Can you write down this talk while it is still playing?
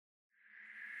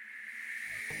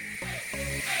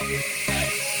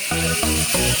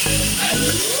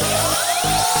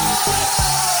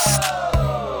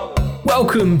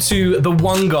Welcome to the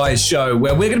One Guys Show,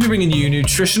 where we're going to be bringing you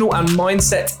nutritional and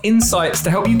mindset insights to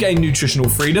help you gain nutritional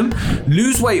freedom,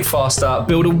 lose weight faster,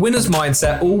 build a winner's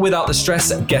mindset, all without the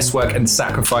stress, guesswork, and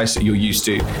sacrifice that you're used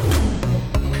to.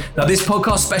 Now, this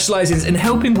podcast specializes in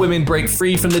helping women break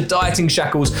free from the dieting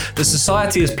shackles that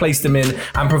society has placed them in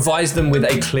and provides them with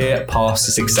a clear path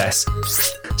to success.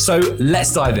 So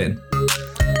let's dive in.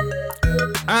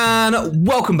 And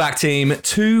welcome back, team,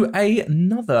 to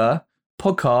another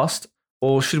podcast,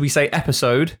 or should we say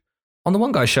episode, on the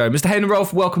One Guy Show. Mr. Hayden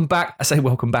Rolfe, welcome back. I say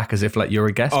welcome back as if like you're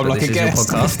a guest, I'm but like this a is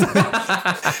guest. your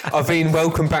podcast. I've been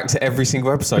welcome back to every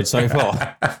single episode so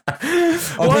far.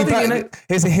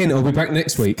 Here's a hint, I'll be back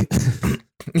next week.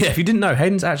 Yeah, if you didn't know,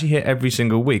 Hayden's actually here every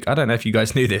single week. I don't know if you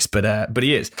guys knew this, but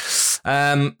he is.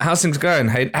 How's things going,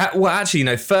 Hayden? Well,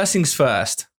 actually, first things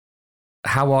first,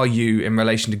 how are you in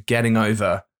relation to getting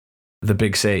over the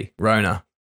big C, Rona?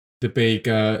 The big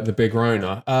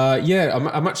Rona. Yeah,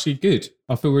 I'm actually good.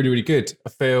 I feel really, really good. I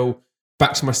feel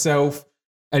back to myself,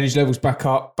 energy levels back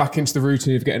up, back into the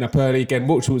routine of getting up early again.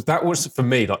 That was for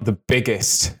me like the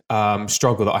biggest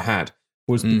struggle that I had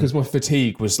was because my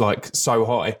fatigue was like so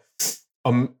high.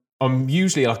 I'm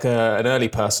usually like an early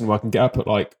person where I can get up at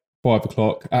like 5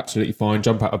 o'clock, absolutely fine,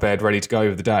 jump out of bed, ready to go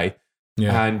over the day.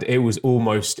 Yeah. And it was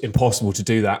almost impossible to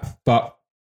do that. But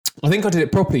I think I did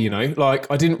it properly, like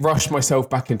I didn't rush myself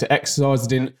back into exercise. I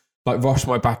didn't like rush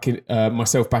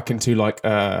myself back into like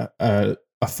a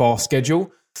fast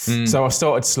schedule. So I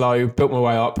started slow, built my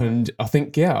way up, and I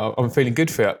think, I'm feeling good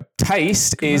for it.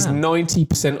 Taste is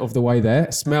 90% of the way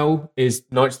there. Smell is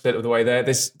 90% of the way there.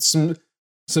 There's some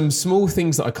small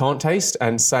things that I can't taste,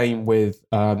 and same with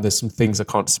there's some things I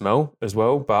can't smell as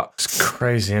well. But it's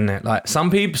crazy, isn't it? Like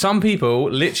some people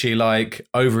literally like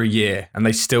over a year and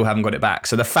they still haven't got it back.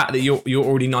 So the fact that you're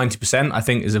already 90%, I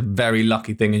think, is a very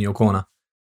lucky thing in your corner.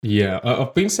 Yeah,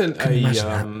 I've been sent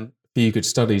a few good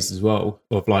studies as well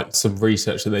of like some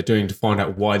research that they're doing to find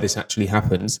out why this actually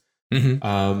happens. Mm-hmm.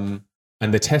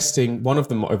 And they're testing. One of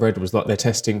them I read was like they're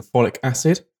testing folic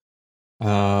acid.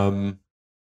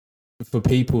 For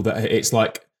people that it's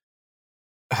like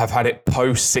have had it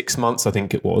post 6 months, I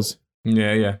think it was.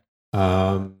 Yeah.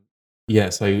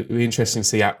 So it'll be interesting to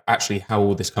see actually how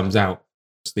all this comes out.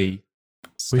 We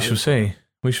shall see.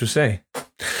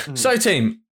 So,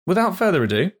 team, without further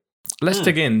ado, let's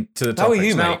dig into the topics. How are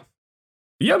you, mate?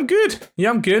 Yeah, I'm good.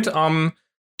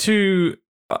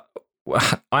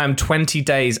 I am 20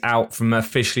 days out from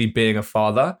officially being a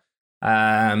father.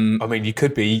 I mean, you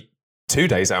could be 2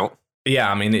 days out.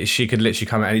 Yeah, I mean, she could literally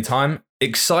come at any time.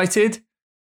 Excited,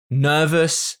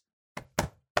 nervous,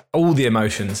 all the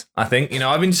emotions, I think.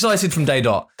 I've been excited from day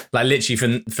dot. Like, literally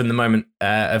from the moment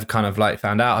I've kind of like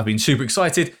found out, I've been super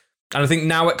excited. And I think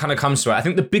now it kind of comes to it. I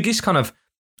think the biggest kind of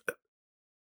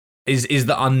is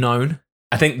the unknown.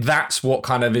 I think that's what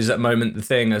kind of is at the moment the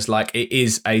thing, is like it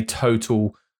is a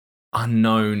total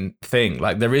unknown thing.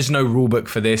 Like, there is no rule book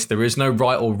for this. There is no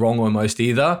right or wrong almost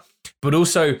either. But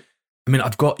also, I mean,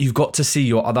 you've got to see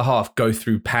your other half go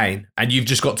through pain, and you've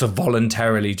just got to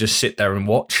voluntarily just sit there and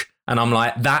watch. And I'm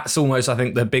like, that's almost, I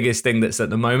think, the biggest thing that's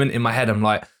at the moment in my head. I'm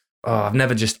like, I've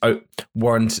never just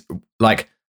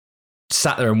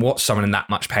sat there and watched someone in that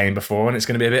much pain before, and it's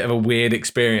going to be a bit of a weird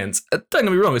experience. Don't get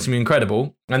me wrong, it's going to be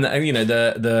incredible, and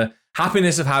the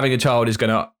happiness of having a child is going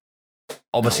to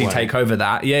obviously take over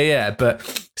that. Yeah.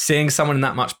 But seeing someone in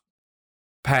that much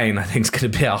pain, I think, is going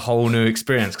to be a whole new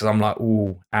experience, because I'm like,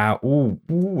 yeah.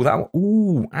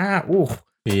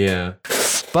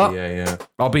 But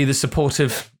I'll be the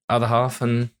supportive other half,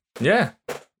 and in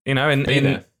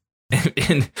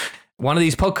one of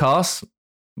these podcasts,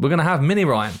 we're going to have Mini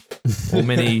Ryan or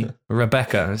Mini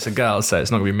Rebecca. It's a girl, so it's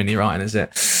not going to be Mini Ryan, is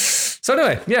it? So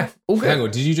anyway, all good. Hang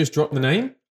on, did you just drop the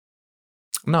name?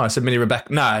 No, I said Mini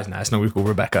Rebecca. No, it's not going to be called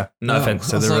Rebecca. No offense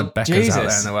to the Rebeccas out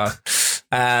there in the world.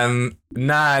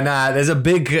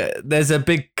 There's a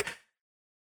big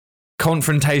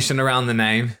confrontation around the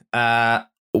name.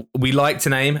 We liked a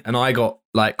name, and I got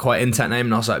like quite into that name,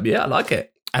 and I was like, yeah, I like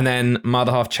it. And then my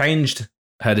other half changed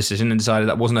her decision and decided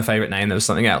that wasn't her favorite name. There was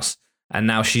something else. And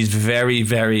now she's very,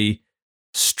 very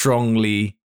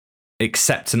strongly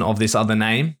acceptant of this other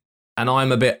name. And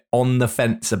I'm a bit on the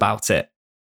fence about it.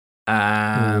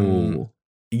 Yeah,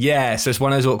 so it's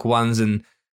one of those awkward ones. And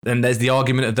then there's the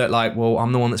argument of that, like, well,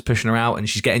 I'm the one that's pushing her out and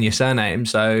she's getting your surname.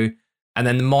 So, and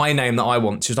then my name that I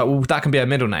want, she was like, well, that can be her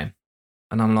middle name.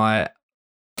 And I'm like,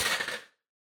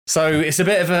 so it's a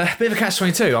bit of a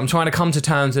catch-22. I'm trying to come to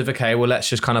terms with, okay, well, let's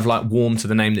just kind of like warm to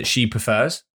the name that she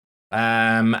prefers.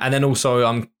 And then also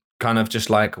I'm kind of just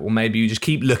like, or maybe you just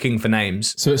keep looking for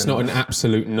names. So it's not an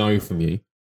absolute no from you?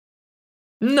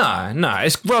 No,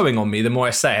 it's growing on me the more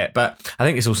I say it, but I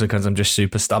think it's also because I'm just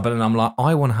super stubborn and I'm like,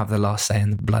 I want to have the last say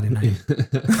in the bloody name.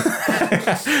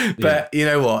 But you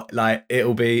know what? Like,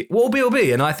 it'll be, it'll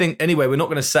be. And I think, anyway, we're not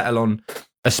going to settle on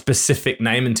a specific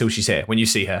name until she's here, when you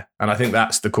see her. And I think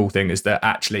that's the cool thing, is that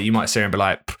actually you might see her and be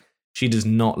like, she does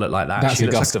not look like that. That's she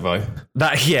a Gustavo.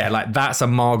 Like that's a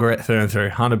Margaret through and through,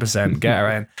 100%. Get her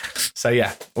in. So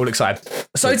yeah, all excited.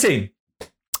 So team,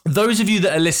 those of you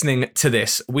that are listening to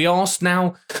this, we're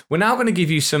now going to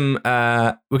give you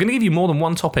we're going to give you more than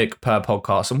one topic per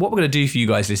podcast. And what we're going to do for you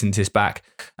guys listening to this back,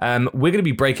 we're going to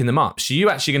be breaking them up. So you're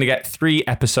actually going to get 3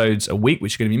 episodes a week,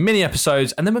 which are going to be mini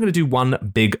episodes. And then we're going to do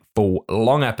one big, full,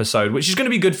 long episode, which is going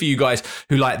to be good for you guys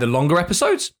who like the longer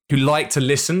episodes, who like to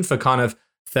listen for kind of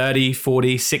 30,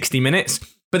 40, 60 minutes.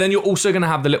 But then you're also going to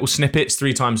have the little snippets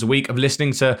 3 times a week of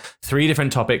listening to 3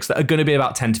 different topics that are going to be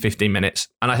about 10 to 15 minutes.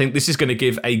 And I think this is going to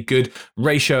give a good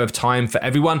ratio of time for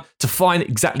everyone to find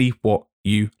exactly what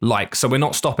you like. So we're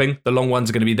not stopping. The long ones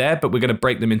are going to be there, but we're going to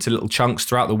break them into little chunks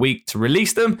throughout the week to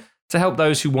release them to help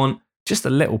those who want just a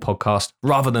little podcast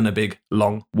rather than a big,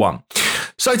 long one.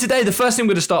 So today, the first thing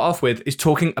we're going to start off with is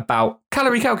talking about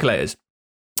calorie calculators.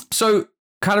 So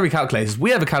calorie calculators, we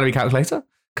have a calorie calculator.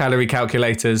 Calorie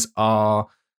calculators are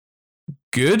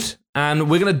good, and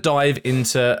we're going to dive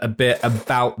into a bit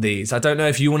about these. I don't know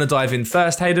if you want to dive in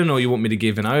first, Hayden, or you want me to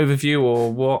give an overview,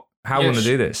 or what? How you want to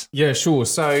do this? Yeah, sure.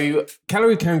 So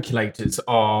calorie calculators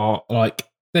are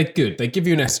they're good. They give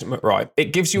you an estimate, right?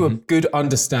 It gives you a good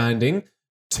understanding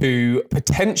to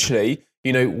potentially,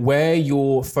 where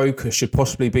your focus should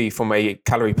possibly be from a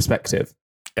calorie perspective.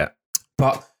 Yeah.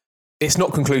 But it's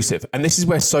not conclusive. And this is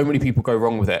where so many people go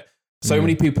wrong with it. So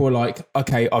many people are like,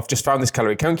 okay, I've just found this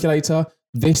calorie calculator.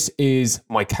 This is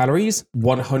my calories,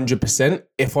 100%.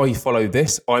 If I follow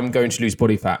this, I'm going to lose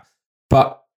body fat.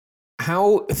 But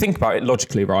think about it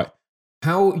logically, right?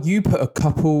 How you put a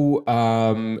couple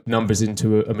numbers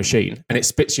into a machine and it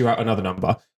spits you out another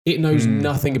number. It knows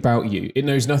nothing about you. It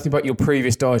knows nothing about your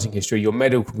previous dieting history, your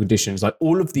medical conditions, like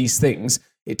all of these things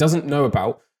it doesn't know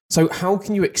about. So how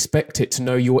can you expect it to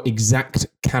know your exact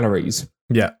calories?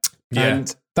 Yeah.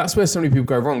 And that's where so many people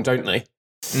go wrong, don't they?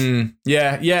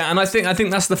 Yeah. And I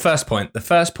think that's the first point. The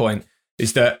first point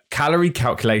is that calorie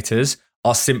calculators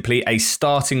are simply a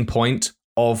starting point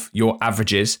of your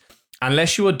averages.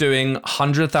 Unless you are doing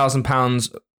 100,000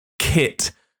 pounds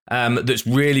kit that's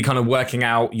really kind of working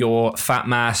out your fat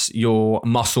mass, your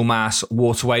muscle mass,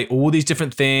 water weight, all these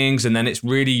different things. And then it's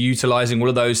really utilizing all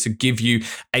of those to give you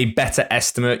a better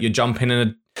estimate. You're jumping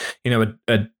in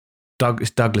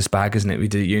it's Douglas bag, isn't it? We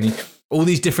did at uni. All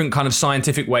these different kind of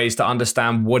scientific ways to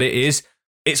understand what it is.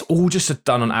 It's all just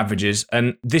done on averages.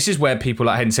 And this is where people,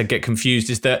 like Hayden said, get confused,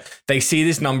 is that they see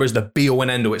this number as the be all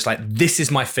and end all. It's like, this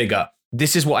is my figure.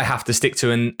 This is what I have to stick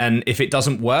to. And if it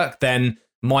doesn't work, then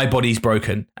my body's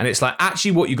broken. And it's like,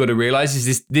 actually what you got to realize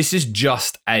is this is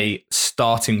just a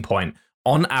starting point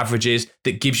on averages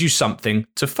that gives you something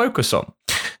to focus on.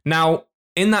 Now,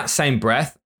 in that same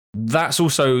breath, there's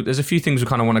a few things we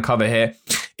kind of want to cover here,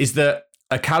 is that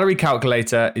a calorie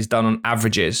calculator is done on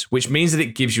averages, which means that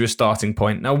it gives you a starting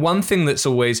point. Now, one thing that's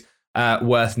always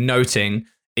worth noting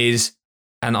is,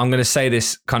 and I'm going to say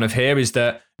this kind of here, is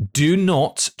that do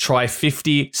not try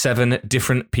 57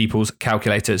 different people's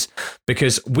calculators,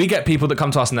 because we get people that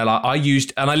come to us and they're like, I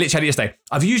literally had it yesterday.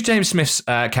 I've used James Smith's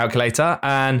calculator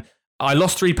and I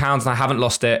lost 3 pounds and I haven't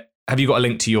lost it. Have you got a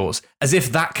link to yours? As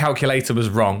if that calculator was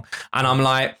wrong. And I'm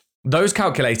like, those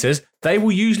calculators, they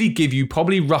will usually give you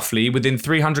probably roughly within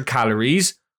 300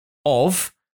 calories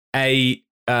of a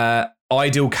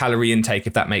ideal calorie intake,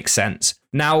 if that makes sense.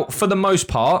 Now, for the most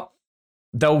part,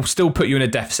 they'll still put you in a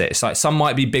deficit. It's like some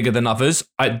might be bigger than others.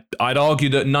 I'd argue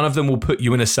that none of them will put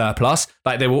you in a surplus.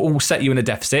 Like they will all set you in a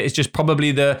deficit. It's just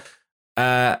probably the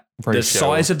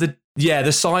size of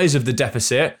the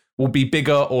deficit will be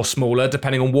bigger or smaller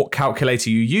depending on what calculator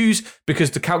you use,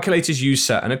 because the calculators use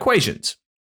certain equations.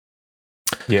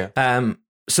 Yeah.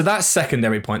 So that's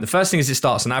secondary point. The first thing is it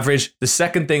starts on average. The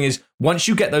second thing is once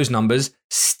you get those numbers,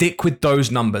 stick with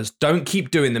those numbers. Don't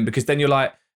keep doing them, because then you're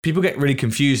like, people get really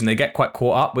confused and they get quite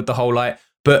caught up with the whole like,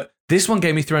 but this one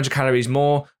gave me 300 calories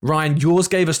more. Ryan, yours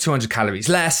gave us 200 calories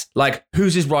less. Like,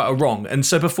 whose is right or wrong? And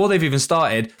so before they've even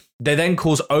started, they then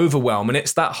cause overwhelm. And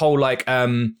it's that whole like,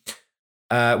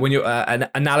 when you're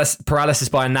paralysis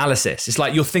by analysis. It's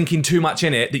like you're thinking too much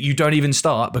in it that you don't even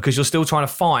start, because you're still trying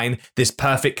to find this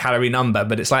perfect calorie number.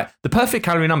 But it's like the perfect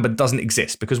calorie number doesn't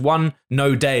exist, because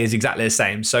no day is exactly the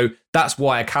same. So that's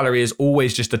why a calorie is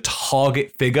always just a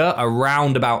target figure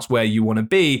around about where you want to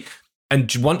be.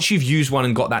 And once you've used one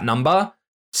and got that number,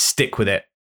 stick with it.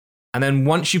 And then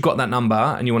once you've got that number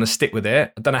and you want to stick with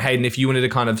it, I don't know, Hayden, if you wanted to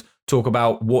kind of talk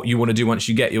about what you want to do once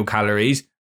you get your calories,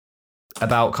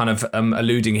 about kind of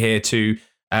alluding here to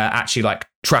actually like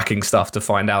tracking stuff to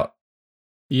find out.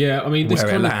 Yeah, I mean, this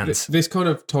kind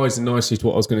of ties in nicely to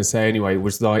what I was going to say anyway,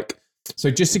 was like, so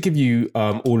just to give you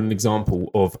all an example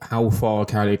of how far a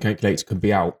calorie calculator can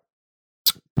be out,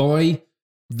 by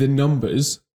the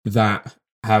numbers that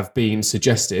have been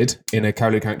suggested in a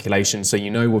calorie calculation. So,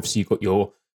 obviously you've got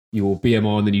your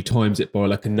BMR and then you times it by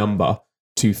like a number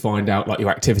to find out like your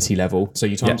activity level. So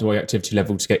you times by your activity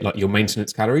level to get like your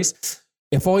maintenance calories.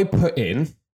 If I put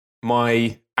in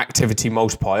my activity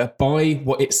multiplier by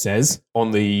what it says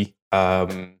on the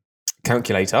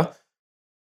calculator,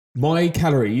 my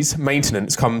calories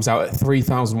maintenance comes out at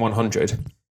 3,100.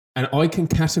 And I can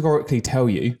categorically tell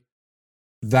you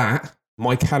that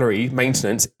my calorie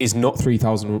maintenance is not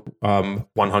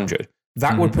 3,100.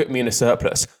 That would put me in a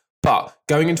surplus. But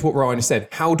going into what Ryan said,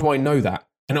 how do I know that?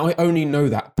 And I only know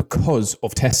that because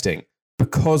of testing,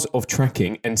 because of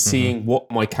tracking and seeing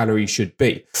what my calories should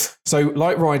be. So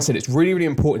like Ryan said, it's really, really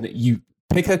important that you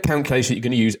pick a calculation that you're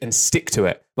going to use and stick to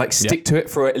it. Like stick to it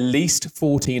for at least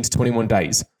 14 to 21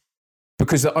 days.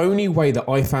 Because the only way that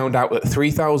I found out that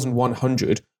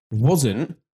 3,100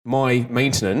 wasn't my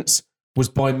maintenance was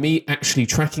by me actually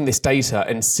tracking this data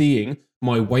and seeing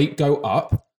my weight go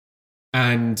up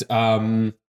and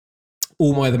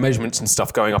all my other measurements and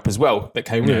stuff going up as well that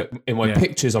came with it. In my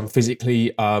pictures, I'm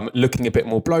physically looking a bit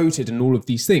more bloated and all of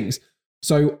these things.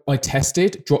 So I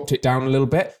tested, dropped it down a little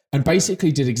bit, and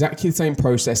basically did exactly the same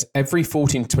process every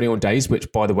 14 to 21 days,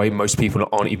 which, by the way, most people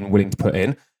aren't even willing to put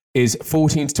in, is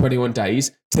 14 to 21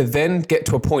 days to then get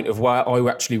to a point of where I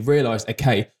actually realized,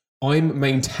 okay, I'm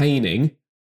maintaining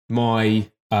my,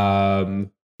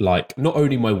 like not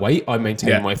only my weight, I'm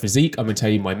maintaining my physique, I'm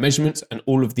maintaining my measurements and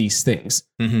all of these things.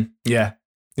 Yeah.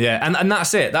 And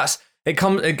that's it. It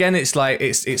comes again. It's like,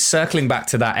 it's circling back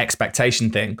to that expectation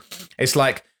thing. It's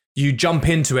like, you jump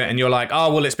into it and you're like,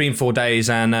 oh, well, it's been 4 days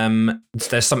and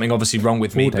there's something obviously wrong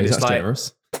with me. 4 days, but it's that's like,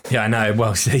 generous. Yeah, I know.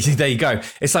 Well, there you go.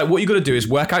 It's like what you got to do is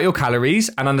work out your calories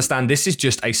and understand this is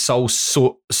just a sole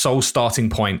starting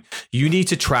point. You need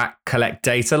to track, collect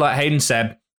data, like Hayden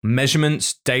said,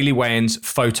 measurements, daily weigh-ins,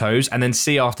 photos, and then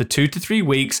see after 2 to 3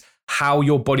 weeks how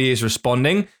your body is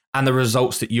responding and the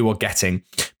results that you are getting.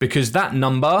 Because that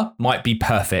number might be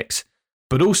perfect,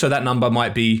 but also that number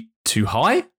might be too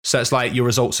high. So it's like your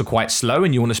results are quite slow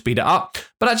and you want to speed it up,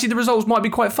 but actually the results might be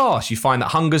quite fast. You find that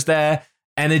hunger's there,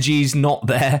 energy's not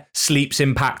there, sleep's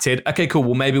impacted. Okay, cool.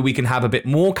 Well, maybe we can have a bit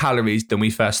more calories than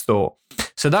we first thought.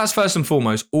 So that's first and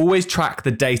foremost. Always track the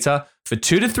data for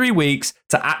 2 to 3 weeks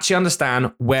to actually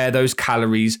understand where those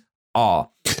calories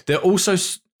are. They're also,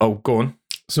 go on.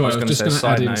 So I was just going to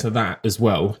add into that as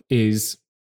well is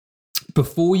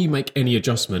before you make any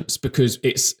adjustments, because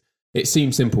it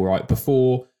seems simple, right?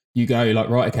 Before you go like,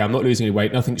 right, okay, I'm not losing any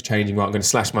weight, nothing's changing, right, I'm going to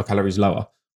slash my calories lower.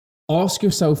 Ask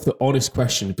yourself the honest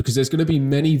question, because there's going to be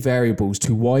many variables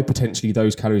to why potentially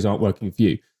those calories aren't working for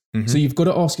you. So you've got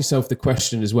to ask yourself the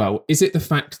question as well, is it the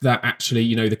fact that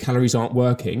actually, the calories aren't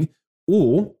working,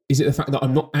 or is it the fact that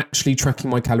I'm not actually tracking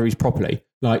my calories properly?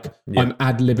 Like I'm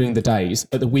ad-libbing the days.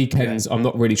 At the weekends, I'm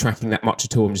not really tracking that much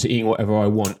at all. I'm just eating whatever I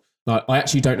want. Like I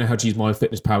actually don't know how to use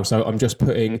MyFitnessPal, so I'm just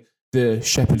putting the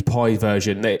shepherd pie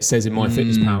version that it says in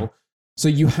MyFitnessPal. So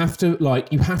you have to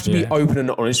be open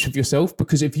and honest with yourself,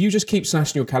 because if you just keep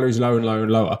slashing your calories lower and lower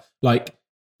and lower, like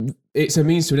it's a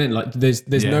means to an end. Like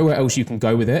there's nowhere else you can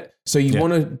go with it. So you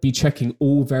want to be checking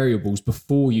all variables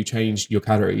before you change your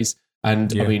calories.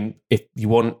 And I mean, if you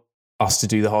want us to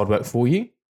do the hard work for you,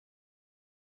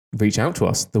 reach out to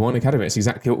us, the One Academy. It's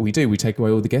exactly what we do. We take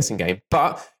away all the guessing game.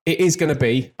 But it is going to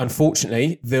be,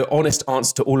 unfortunately, the honest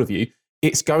answer to all of you.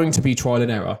 It's going to be trial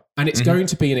and error. And it's going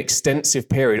to be an extensive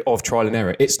period of trial and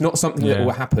error. It's not something that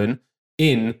will happen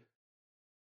in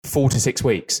 4 to 6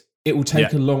 weeks. It will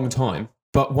take a long time.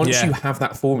 But once you have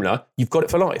that formula, you've got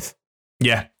it for life.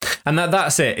 Yeah. And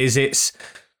that's it. It's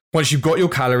once you've got your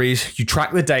calories, you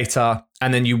track the data,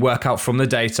 and then you work out from the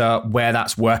data where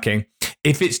that's working.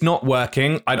 If it's not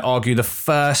working, I'd argue the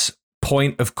first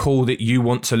point of call that you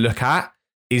want to look at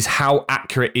is how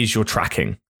accurate is your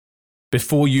tracking.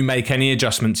 Before you make any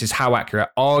adjustments, is how accurate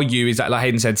are you? Is that, like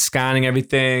Hayden said, scanning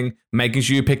everything, making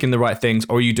sure you're picking the right things,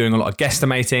 or are you doing a lot of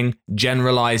guesstimating,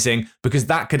 generalizing? Because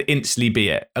that could instantly be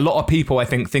it. A lot of people, I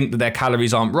think that their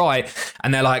calories aren't right,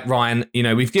 and they're like, Ryan,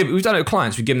 we've done it with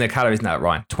clients, we've given their calories now,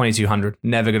 Ryan, 2,200,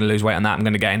 never going to lose weight on that, I'm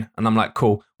going to gain. And I'm like,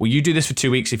 cool. Well, you do this for 2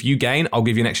 weeks. If you gain, I'll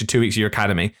give you an extra 2 weeks of your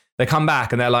academy. They come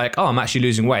back and they're like, oh, I'm actually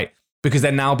losing weight. because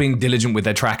they're now being diligent with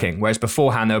their tracking. Whereas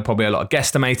beforehand, there were probably a lot of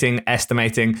guesstimating,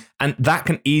 estimating, and that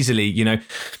can easily,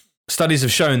 studies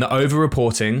have shown that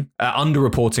underreporting,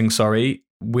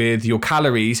 with your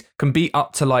calories can be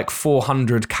up to like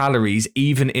 400 calories,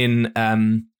 even in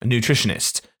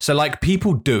nutritionists. So like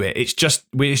people do it. It's just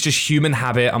human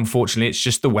habit. Unfortunately, it's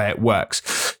just the way it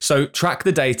works. So track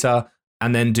the data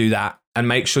and then do that. And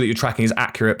make sure that your tracking is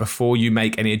accurate before you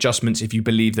make any adjustments if you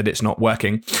believe that it's not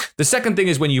working. The second thing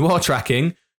is when you are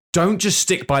tracking, don't just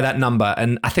stick by that number.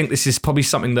 And I think this is probably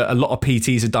something that a lot of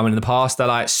PTs have done in the past. They're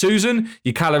like, Susan,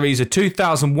 your calories are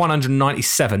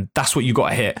 2,197. That's what you got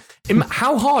to hit.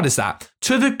 How hard is that?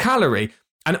 To the calorie.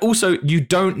 And also, you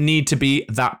don't need to be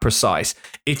that precise.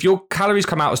 If your calories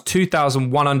come out as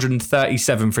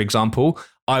 2,137, for example,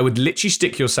 I would literally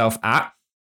stick yourself at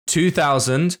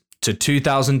 2,000 to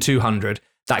 2,200.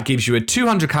 That gives you a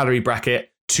 200 calorie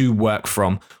bracket to work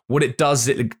from. What it does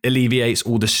is it alleviates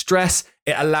all the stress.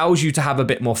 It allows you to have a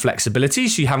bit more flexibility,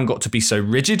 so you haven't got to be so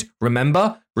rigid.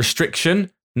 Remember, restriction,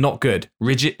 not good.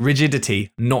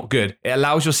 Rigidity, not good. It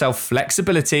allows yourself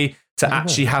flexibility to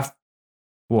actually have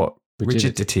what?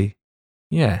 Rigidity.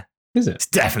 Yeah. Is it? It's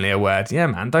definitely a word. Yeah,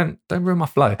 man. Don't ruin my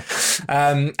flow.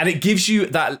 And it gives you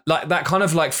that kind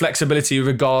of like flexibility with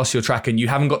regards to your tracking. You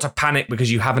haven't got to panic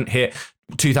because you haven't hit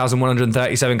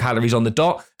 2,137 calories on the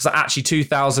dot. So actually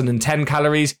 2,010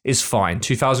 calories is fine.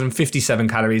 2,057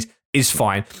 calories is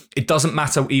fine. It doesn't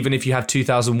matter even if you have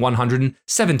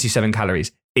 2,177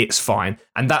 calories. It's fine.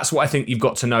 And that's what I think you've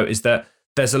got to know is that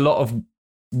there's a lot of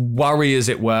worry, as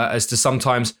it were, as to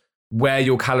sometimes where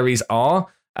your calories are.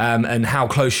 And how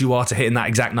close you are to hitting that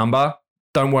exact number.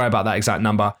 Don't worry about that exact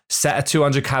number. Set a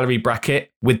 200 calorie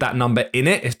bracket with that number in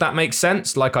it, if that makes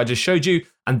sense, like I just showed you.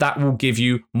 And that will give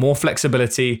you more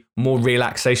flexibility, more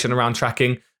relaxation around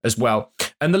tracking as well.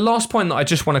 And the last point that I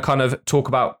just want to kind of talk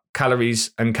about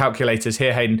calories and calculators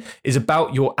here, Hayden, is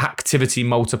about your activity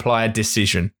multiplier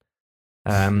decision.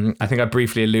 I think I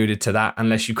briefly alluded to that.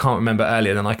 Unless you can't remember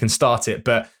earlier, then I can start it.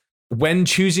 But when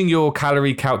choosing your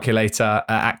calorie calculator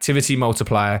activity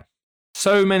multiplier,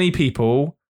 so many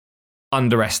people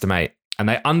underestimate. And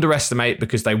they underestimate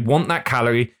because they want that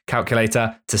calorie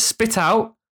calculator to spit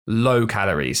out low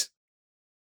calories.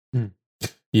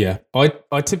 Yeah,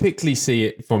 I typically see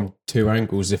it from two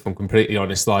angles, if I'm completely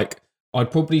honest. Like, I'd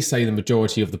probably say the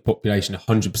majority of the population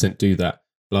 100% do that.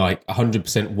 Like,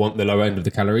 100% want the low end of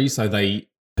the calories, so they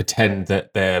pretend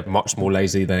that they're much more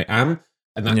lazy than I am.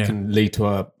 And that can lead to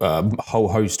a whole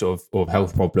host of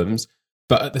health problems.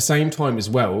 But at the same time as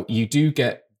well, you do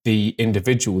get the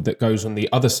individual that goes on the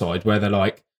other side where they're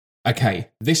like, okay,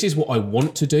 this is what I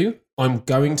want to do. I'm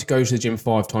going to go to the gym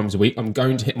 5 times a week. I'm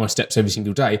going to hit my steps every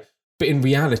single day. But in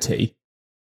reality,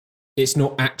 it's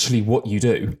not actually what you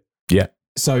do. Yeah.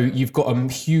 So you've got a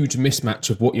huge mismatch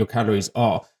of what your calories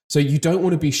are. So you don't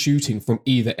want to be shooting from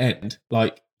either end.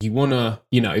 Like, you want to,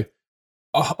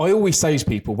 I always say to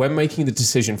people when making the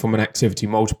decision from an activity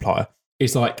multiplier,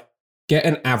 it's like, get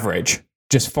an average.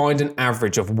 Just find an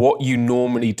average of what you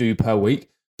normally do per week,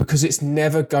 because it's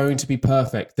never going to be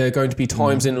perfect. There are going to be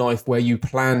times in life where you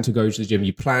plan to go to the gym,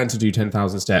 you plan to do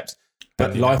 10,000 steps,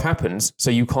 but life happens, so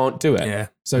you can't do it. Yeah.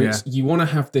 So you want to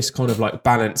have this kind of like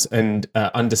balance and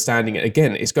understanding it.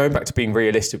 Again, it's going back to being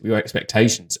realistic with your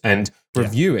expectations and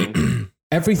reviewing.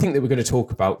 Everything that we're going to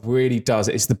talk about really does.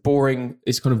 It's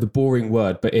kind of the boring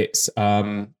word, but it's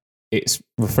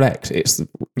reflect. It's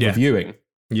reviewing.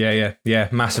 Yeah,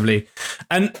 massively.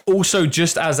 And also,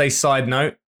 just as a side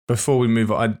note, before we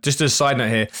move on, just as a side note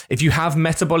here, if you have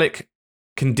metabolic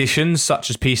conditions such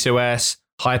as PCOS,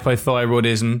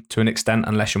 hypothyroidism to an extent,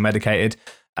 unless you're medicated,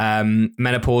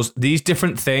 menopause, these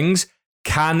different things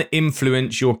can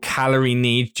influence your calorie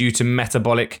need due to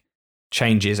metabolic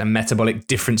changes and metabolic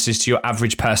differences to your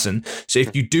average person. So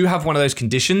if you do have one of those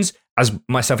conditions, as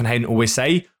myself and Hayden always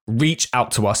say, reach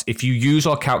out to us. If you use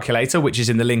our calculator, which is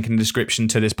in the link in the description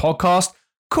to this podcast,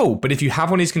 cool. But if you have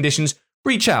one of these conditions,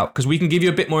 reach out, because we can give you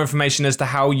a bit more information as to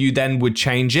how you then would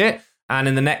change it. And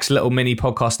in the next little mini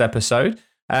podcast episode,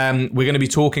 we're going to be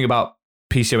talking about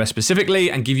PCOS specifically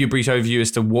and give you a brief overview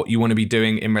as to what you want to be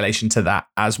doing in relation to that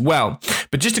as well.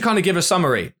 But just to kind of give a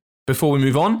summary before we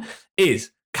move on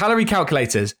is calorie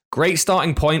calculators, great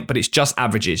starting point, but it's just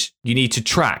averages. You need to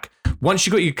track. Once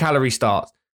you've got your calorie start,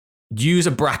 use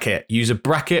a bracket. Use a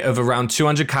bracket of around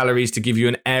 200 calories to give you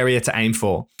an area to aim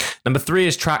for. Number 3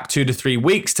 is track 2 to 3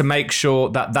 weeks to make sure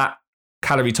that that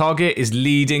calorie target is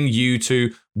leading you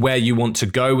to where you want to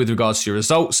go with regards to your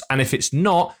results. And if it's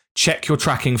not, check your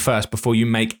tracking first before you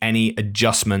make any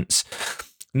adjustments.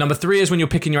 Number 3 is when you're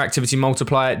picking your activity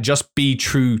multiplier, just be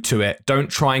true to it. Don't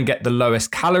try and get the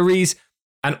lowest calories.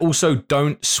 And also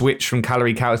don't switch from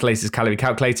calorie calculators to calorie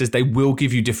calculators. They will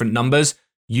give you different numbers.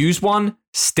 Use one,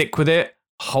 stick with it,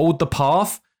 hold the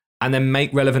path, and then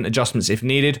make relevant adjustments if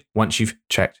needed once you've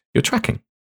checked your tracking.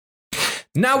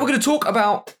 Now we're going to talk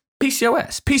about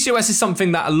PCOS. PCOS is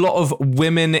something that a lot of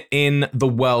women in the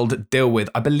world deal with.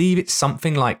 I believe it's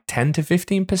something like 10 to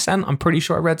 15%. I'm pretty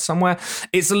sure I read somewhere.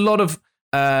 It's a lot of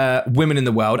women in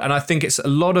the world. And I think it's a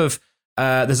lot of,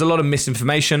 there's a lot of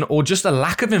misinformation or just a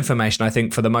lack of information, I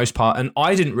think, for the most part. And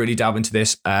I didn't really delve into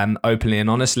this openly and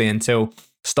honestly until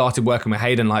started working with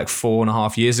Hayden like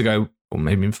 4.5 years ago, or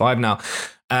maybe even 5 now.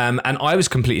 And I was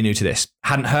completely new to this.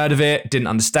 Hadn't heard of it, didn't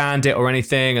understand it or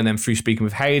anything. And then through speaking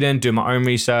with Hayden, doing my own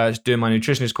research, doing my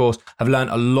nutritionist course, I've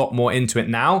learned a lot more into it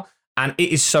now. And it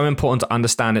is so important to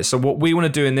understand it. So what we want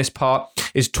to do in this part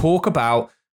is talk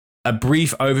about a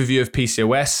brief overview of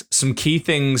PCOS, some key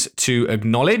things to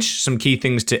acknowledge, some key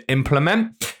things to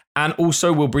implement. And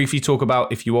also we'll briefly talk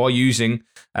about if you are using,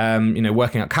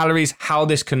 working out calories, how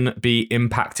this can be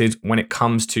impacted when it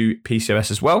comes to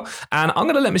PCOS as well. And I'm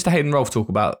going to let Mr. Hayden Rolfe talk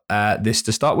about this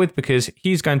to start with, because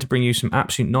he's going to bring you some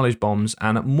absolute knowledge bombs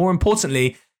and, more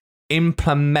importantly,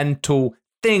 implementable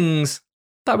things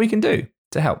that we can do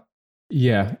to help.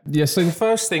 Yeah. So the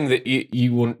first thing that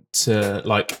you want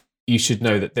to you should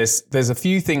know that there's a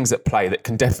few things at play that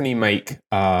can definitely make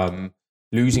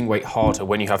losing weight harder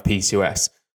when you have PCOS.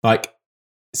 Like,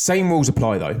 same rules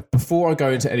apply though. Before I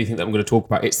go into anything that I'm going to talk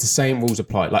about, it's the same rules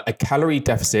apply. Like, a calorie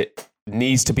deficit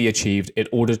needs to be achieved in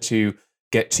order to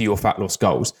get to your fat loss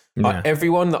goals. Yeah. Like,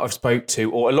 everyone that I've spoke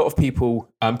to, or a lot of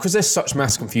people, because there's such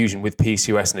mass confusion with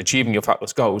PCOS and achieving your fat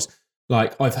loss goals,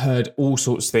 like, I've heard all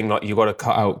sorts of things, like you've got to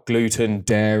cut out gluten,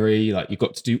 dairy, like you've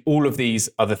got to do all of these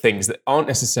other things that aren't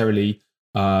necessarily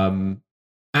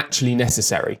actually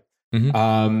necessary.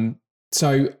 Mm-hmm.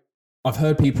 So I've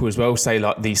heard people as well say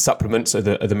like these supplements are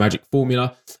the magic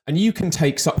formula, and you can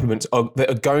take supplements that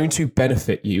are going to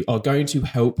benefit you, are going to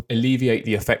help alleviate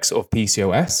the effects of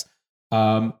PCOS.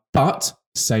 But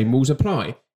same rules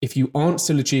apply. If you aren't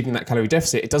still achieving that calorie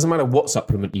deficit, it doesn't matter what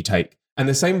supplement you take. And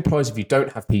the same applies if you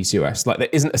don't have PCOS. Like, there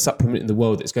isn't a supplement in the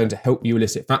world that's going to help you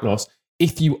elicit fat loss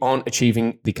if you aren't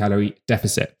achieving the calorie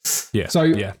deficit. Yeah. So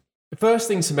the first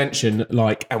thing to mention,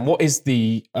 and what is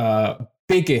the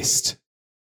biggest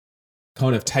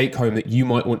kind of take home that you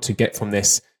might want to get from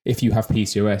this if you have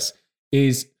PCOS,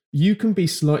 is you can be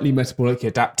slightly metabolically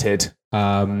adapted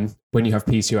when you have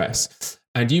PCOS.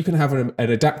 And you can have an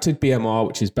adapted BMR,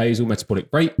 which is basal metabolic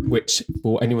rate, which,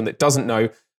 for anyone that doesn't know,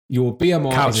 your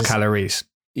BMR couch calories.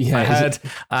 Yeah,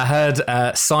 I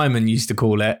heard Simon used to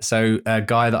call it. So a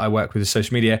guy that I work with in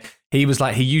social media, he was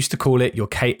like, he used to call it your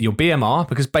BMR,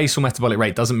 because basal metabolic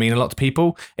rate doesn't mean a lot to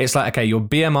people. It's like, okay, your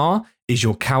BMR is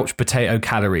your couch potato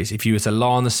calories. If you were to lie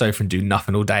on the sofa and do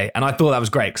nothing all day. And I thought that was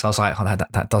great, because I was like, oh,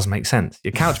 that does make sense.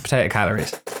 Your couch potato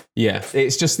calories. Yeah,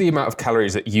 it's just the amount of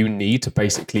calories that you need to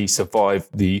basically survive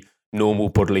the normal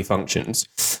bodily functions.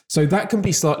 So that can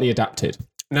be slightly adapted.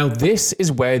 Now, this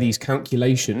is where these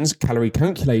calculations, calorie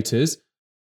calculators,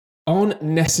 aren't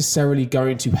necessarily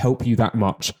going to help you that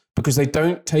much, because they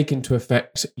don't take into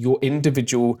effect your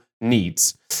individual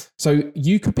needs. So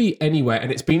you could be anywhere,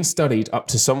 and it's been studied up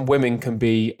to, some women can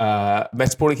be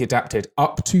metabolically adapted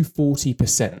up to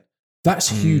 40%. That's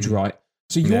huge, right?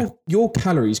 So your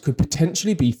calories could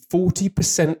potentially be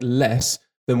 40% less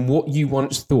than what you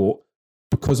once thought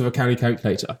because of a calorie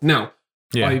calculator. Now,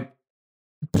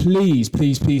 Please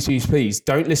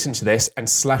don't listen to this and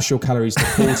slash your calories to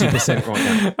 40%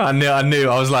 right now. I knew.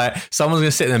 I was like, someone's going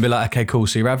to sit there and be like, okay, cool.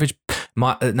 So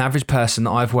an average person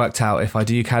that I've worked out, if I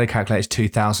do your calorie calculator, is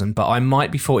 2,000, but I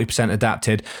might be 40%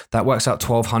 adapted. That works out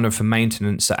 1,200 for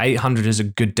maintenance. So 800 is a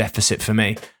good deficit for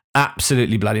me.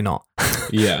 Absolutely bloody not.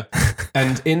 Yeah.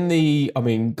 And in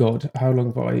how long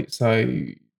have I...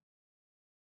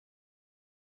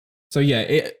 So yeah,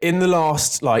 in the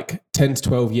last 10 to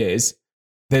 12 years,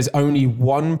 there's only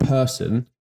one person,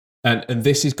 and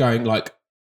this is going like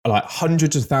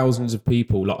hundreds of thousands of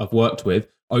people that I've worked with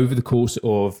over the course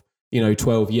of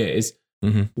 12 years.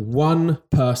 Mm-hmm. One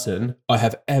person I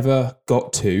have ever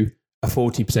got to a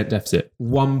 40% deficit.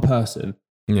 One person.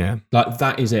 Yeah,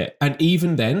 that is it. And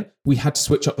even then, we had to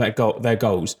switch up their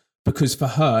goals, because for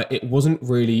her it wasn't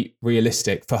really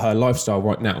realistic for her lifestyle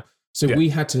right now. So we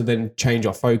had to then change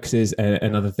our focuses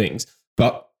and other things.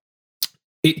 But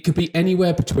it could be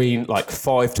anywhere between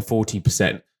 5 to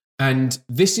 40%. And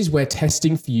this is where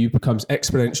testing for you becomes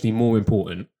exponentially more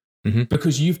important,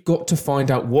 because you've got to find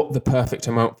out what the perfect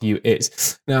amount for you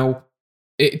is. Now,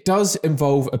 it does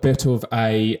involve a bit of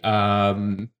a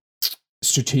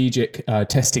strategic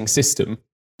testing system.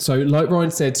 So like Ryan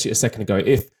said a second ago,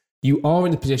 if you are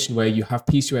in the position where you have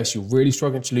PCOS, you're really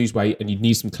struggling to lose weight and you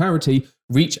need some clarity,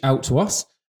 reach out to us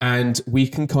and we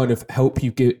can kind of help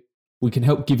you give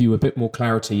you a bit more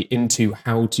clarity into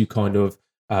how to kind of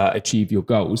achieve your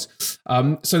goals.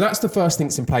 So that's the first thing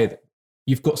that's in play.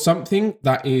 You've got something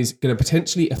that is going to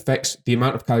potentially affect the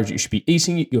amount of calories you should be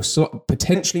eating. You're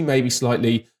potentially maybe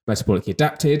slightly metabolically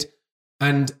adapted.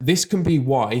 And this could be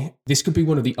one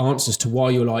of the answers to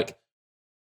why you're like,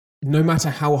 no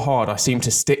matter how hard I seem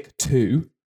to stick to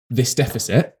this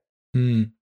deficit,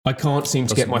 I can't seem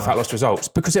to get my fat loss results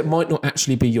because it might not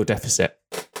actually be your deficit.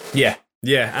 Yeah.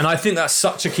 Yeah. And I think that's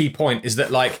such a key point is that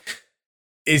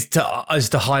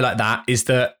to highlight that is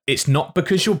that it's not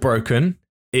because you're broken.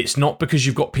 It's not because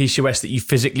you've got PCOS that you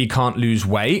physically can't lose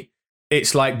weight.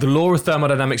 It's like the law of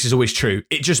thermodynamics is always true.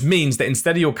 It just means that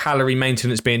instead of your calorie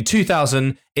maintenance being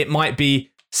 2,000, it might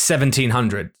be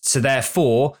 1,700. So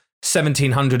therefore,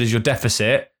 1,700 is your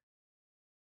deficit.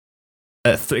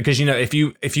 Because, if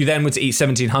you then were to eat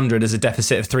 1,700 as a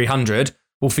deficit of 300,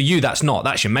 well, for you, that's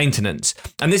your maintenance.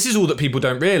 And this is all that people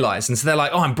don't realize. And so they're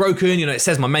like, oh, I'm broken. It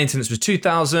says my maintenance was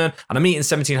 2,000 and I'm eating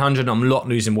 1,700 and I'm not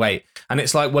losing weight. And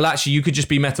it's like, well, actually, you could just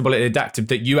be metabolically adaptive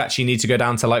that you actually need to go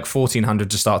down to like 1,400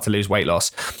 to start to lose weight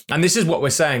loss. And this is what we're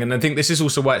saying. And I think this is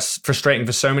also why it's frustrating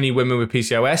for so many women with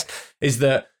PCOS is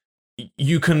that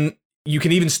you can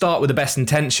even start with the best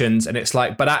intentions. And it's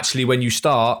like, but actually when you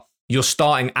start, you're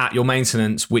starting at your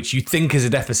maintenance, which you think is a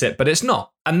deficit, but it's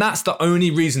not. And that's the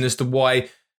only reason as to why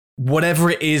whatever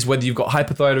it is, whether you've got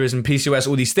hypothyroidism, PCOS,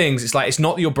 all these things, it's like, it's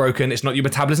not that you're broken. It's not your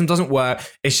metabolism doesn't work.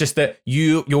 It's just that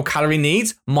your calorie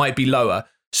needs might be lower.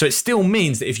 So it still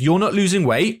means that if you're not losing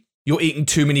weight, you're eating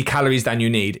too many calories than you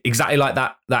need. Exactly like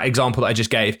that example that I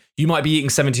just gave. You might be eating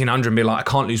 1,700 and be like,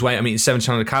 I can't lose weight. I'm eating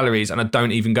 1,700 calories and I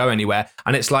don't even go anywhere.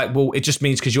 And it's like, well, it just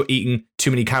means because you're eating too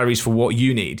many calories for what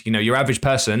you need. Your average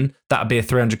person, that'd be a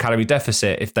 300 calorie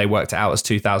deficit if they worked it out as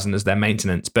 2,000 as their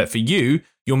maintenance. But for you,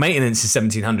 your maintenance is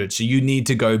 1,700. So you need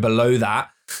to go below that.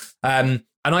 And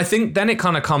I think then it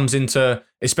kind of comes into,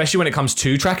 especially when it comes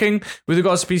to tracking with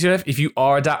regards to PCOS, if you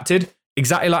are adapted,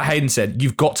 exactly like Hayden said,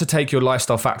 you've got to take your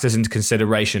lifestyle factors into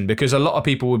consideration because a lot of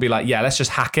people would be like, yeah, let's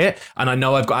just hack it. And I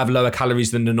know I've got to have lower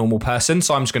calories than the normal person,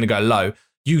 so I'm just going to go low.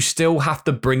 You still have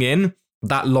to bring in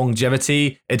that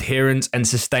longevity, adherence, and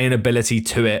sustainability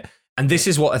to it. And this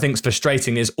is what I think is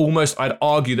frustrating is almost, I'd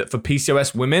argue that for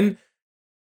PCOS women,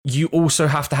 you also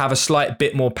have to have a slight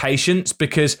bit more patience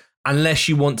because unless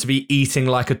you want to be eating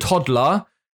like a toddler,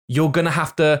 you're going to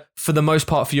have to, for the most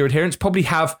part for your adherence, probably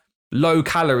have low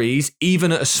calories,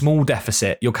 even at a small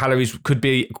deficit. Your calories could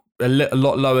be a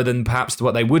lot lower than perhaps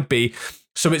what they would be.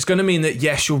 So it's going to mean that,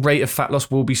 yes, your rate of fat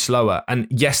loss will be slower. And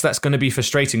yes, that's going to be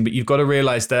frustrating, but you've got to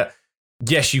realize that,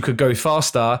 yes, you could go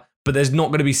faster, but there's not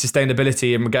going to be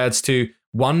sustainability in regards to,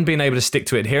 one, being able to stick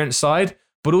to adherence side,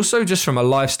 but also just from a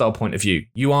lifestyle point of view.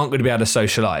 You aren't going to be able to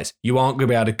socialize. You aren't going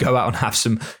to be able to go out and have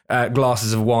some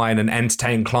glasses of wine and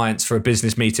entertain clients for a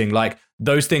business meeting. Like,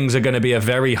 those things are going to be a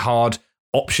very hard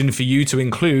option for you to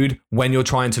include when you're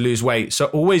trying to lose weight. So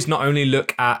always not only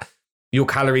look at your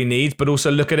calorie needs, but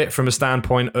also look at it from a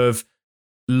standpoint of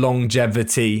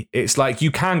longevity. It's like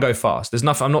you can go fast. There's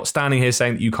nothing. I'm not standing here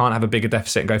saying that you can't have a bigger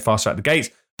deficit and go faster at the gates,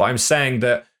 but I'm saying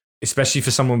that especially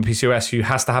for someone with PCOS who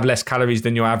has to have less calories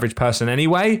than your average person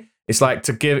anyway, it's like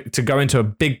to go into a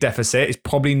big deficit is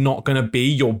probably not going to be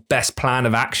your best plan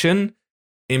of action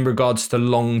in regards to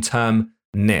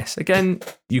long-termness. Again,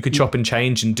 you could chop and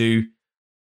change and do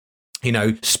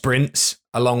sprints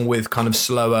along with kind of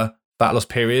slower fat loss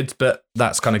periods, but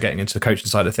that's kind of getting into the coaching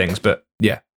side of things. But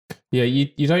yeah,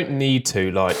 you don't need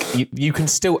to, like, you can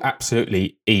still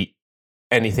absolutely eat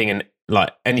anything and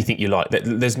like anything you like.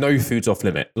 There's no foods off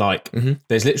limit. Like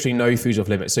there's literally no foods off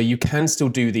limit. So you can still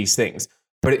do these things,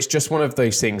 but it's just one of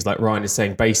those things, like Ryan is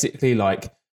saying, basically,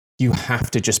 like, you have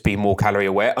to just be more calorie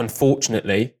aware.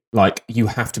 Unfortunately, like, you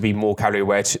have to be more calorie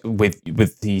aware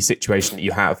with the situation that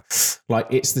you have. Like,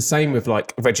 it's the same with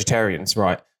like vegetarians,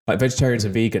 right? Like vegetarians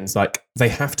and vegans, like, they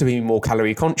have to be more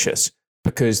calorie conscious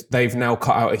because they've now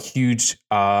cut out a huge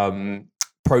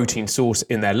protein source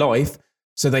in their life.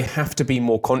 So they have to be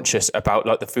more conscious about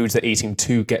like the foods they're eating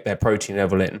to get their protein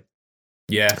level in.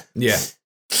 Yeah.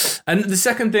 And the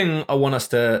second thing I want us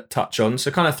to touch on, so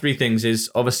kind of three things,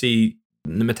 is obviously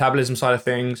the metabolism side of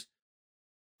things.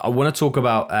 I want to talk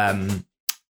about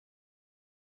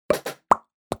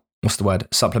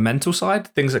supplemental side,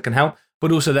 things that can help,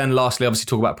 but also then lastly, obviously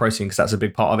talk about protein because that's a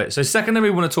big part of it. So secondly, we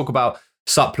want to talk about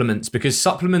supplements because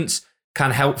supplements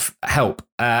can help.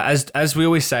 As we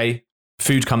always say,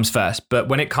 food comes first. But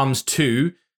when it comes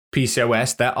to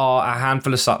PCOS, there are a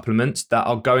handful of supplements that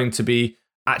are going to be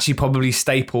actually probably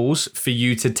staples for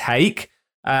you to take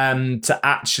to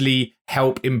actually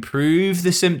help improve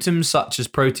the symptoms, such as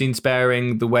protein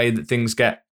sparing, the way that things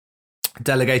get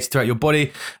delegated throughout your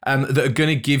body, that are going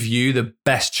to give you the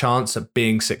best chance at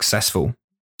being successful.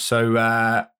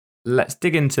 So let's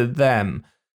dig into them.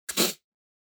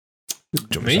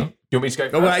 Do you want me to go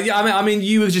first? Well, yeah, I mean,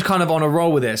 you were just kind of on a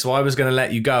roll with it, so I was going to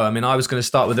let you go. I mean, I was going to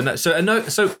start with a note.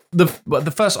 So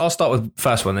the first, I'll start with the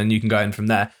first one, then you can go in from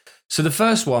there. So the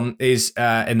first one is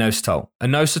inositol.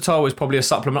 Inositol is probably a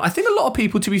supplement. I think a lot of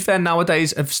people, to be fair,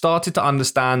 nowadays have started to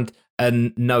understand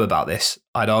and know about this,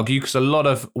 I'd argue, because a lot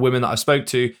of women that I've spoke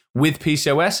to with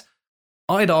PCOS,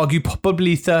 I'd argue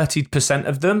probably 30%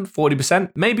 of them,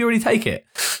 40%, maybe already take it.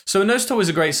 So inositol is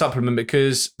a great supplement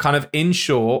because, kind of in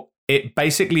short, it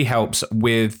basically helps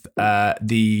with what's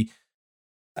the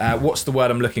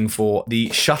word I'm looking for? The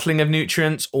shuttling of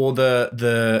nutrients, or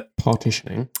the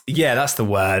partitioning. Yeah, that's the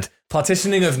word.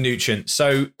 Partitioning of nutrients.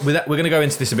 So with that, we're going to go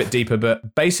into this a bit deeper,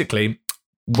 but basically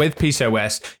with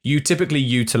PCOS, you typically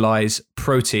utilize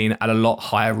protein at a lot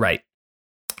higher rate.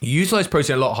 You utilize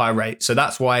protein at a lot higher rate. So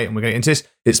that's why, and we're going to get into this,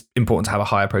 it's important to have a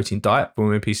higher protein diet for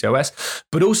women with PCOS.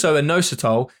 But also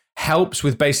inositol helps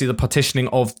with basically the partitioning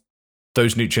of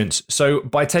those nutrients. So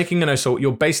by taking inositol,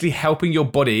 you're basically helping your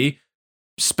body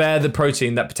spare the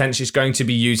protein that potentially is going to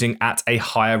be using at a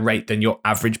higher rate than your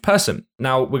average person.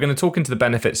 Now, we're going to talk into the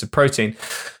benefits of protein.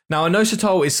 Now,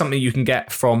 inositol is something you can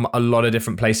get from a lot of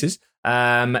different places.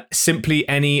 Simply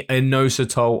any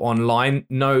inositol online.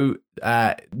 No,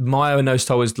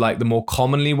 myo-inositol is like the more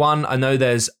commonly one. I know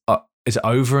there's is it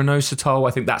over-inositol?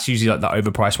 I think that's usually like the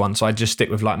overpriced one. So I just stick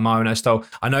with like myo-inositol.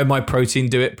 I know My Protein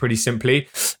do it pretty simply,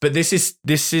 but this is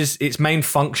its main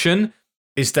function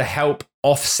is to help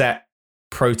offset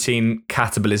protein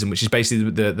catabolism, which is basically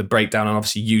the breakdown and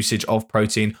obviously usage of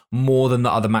protein more than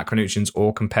the other macronutrients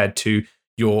or compared to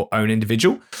your own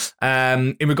individual.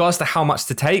 In regards to how much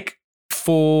to take,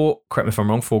 correct me if I'm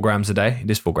wrong, 4 grams a day. It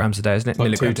is 4 grams a day, isn't it? Like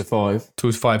Milligrams. 2 to 5.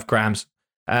 2 to 5 grams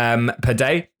per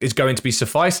day is going to be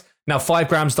suffice. Now, 5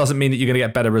 grams doesn't mean that you're going to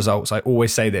get better results. I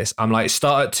always say this. I'm like,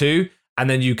 start at 2, and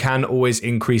then you can always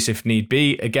increase if need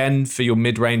be. Again, for your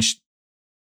mid-range,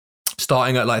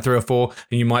 starting at like 3 or 4,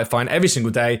 and you might find every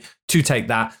single day to take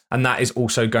that. And that is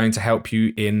also going to help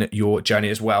you in your journey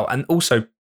as well. And also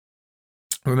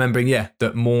remembering,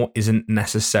 that more isn't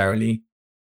necessarily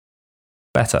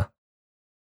better.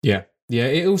 Yeah. Yeah.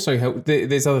 It also helps.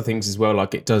 There's other things as well.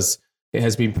 Like it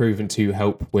has been proven to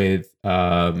help with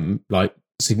like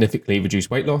significantly reduce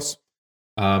weight loss.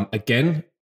 Again,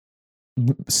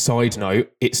 side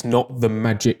note, it's not the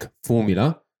magic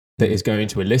formula that is going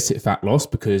to elicit fat loss,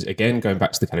 because again, going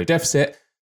back to the calorie deficit,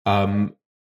 I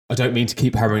don't mean to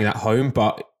keep hammering that home,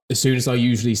 but as soon as I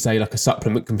usually say like a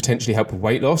supplement can potentially help with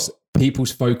weight loss,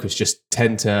 people's focus just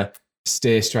tend to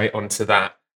steer straight onto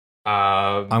that.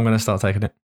 I'm going to start taking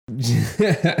it.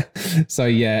 So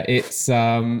yeah, it's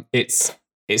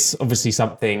obviously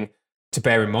something to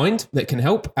bear in mind that can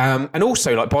help. And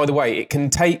also, like, by the way, it can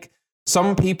take,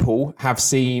 some people have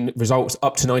seen results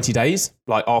up to 90 days,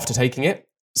 like after taking it.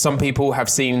 Some people have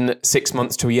seen 6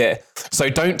 months to a year. So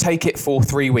don't take it for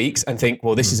 3 weeks and think,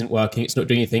 well, this isn't working, it's not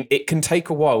doing anything. It can take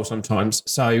a while sometimes.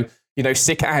 So,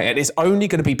 stick it out. And it's only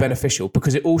going to be beneficial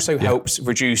because it also helps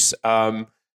reduce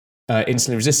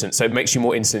insulin resistance. So it makes you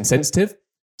more insulin sensitive.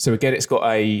 So again, it's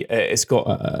going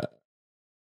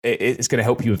to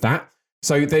help you with that.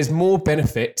 So there's more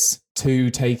benefits to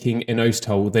taking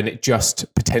inositol than it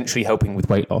just potentially helping with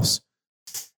weight loss.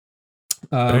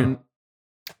 Are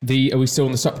we still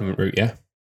on the supplement route? Yeah.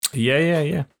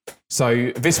 Yeah.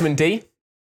 So vitamin D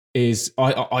is,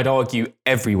 I'd argue,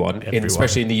 everyone.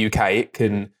 Especially in the UK, it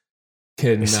can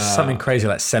it's something crazy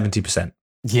like 70%.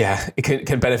 Yeah, it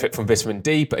can benefit from vitamin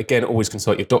D, but again, always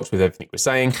consult your doctor with everything we're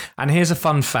saying. And here's a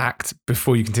fun fact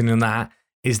before you continue on that,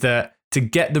 is that to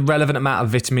get the relevant amount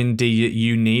of vitamin D that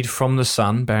you need from the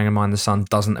sun, bearing in mind the sun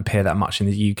doesn't appear that much in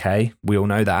the UK, we all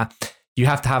know that, you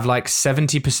have to have like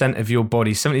 70% of your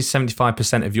body,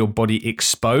 70-75% of your body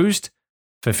exposed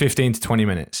for 15 to 20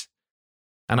 minutes.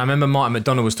 And I remember Martin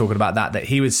McDonald was talking about that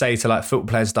he would say to like football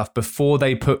players stuff, before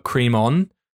they put cream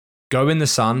on, go in the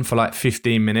sun for like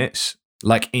 15 minutes,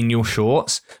 like in your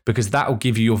shorts, because that will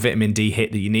give you your vitamin D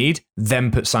hit that you need,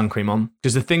 then put sun cream on.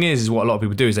 Because the thing is what a lot of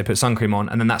people do is they put sun cream on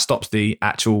and then that stops the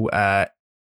actual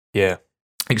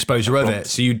exposure of it.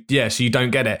 So you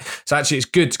don't get it. So actually it's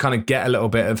good to kind of get a little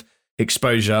bit of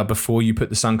exposure before you put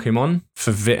the sun cream on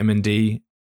for vitamin D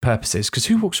purposes. Because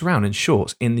who walks around in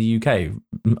shorts in the UK?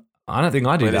 I don't think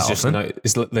I do that often.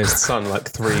 There's sun like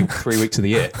three weeks of the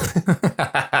year.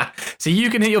 So you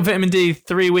can hit your vitamin D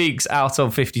 3 weeks out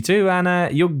of 52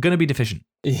 and you're going to be deficient.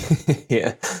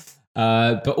 Yeah.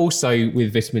 But also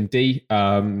with vitamin D,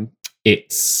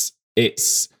 it's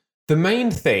the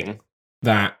main thing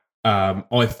that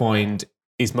I find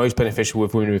is most beneficial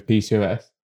with women with PCOS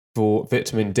for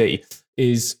vitamin D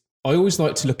is I always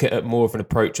like to look at it more of an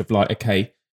approach of like,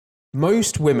 okay,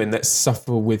 most women that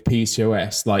suffer with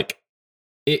PCOS, like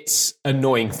it's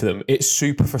annoying for them. It's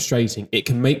super frustrating. It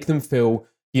can make them feel,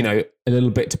 a little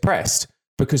bit depressed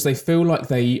because they feel like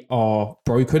they are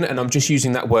broken. And I'm just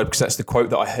using that word because that's the quote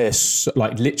that I hear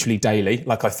like literally daily.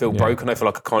 Like I feel broken. I feel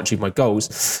like I can't achieve my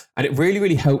goals. And it really,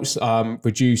 really helps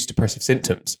reduce depressive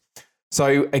symptoms.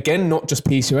 So again, not just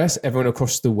PCOS, everyone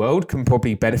across the world can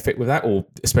probably benefit with that, or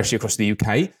especially across the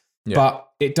UK, but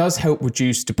it does help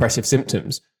reduce depressive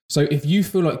symptoms. So if you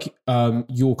feel like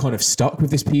you're kind of stuck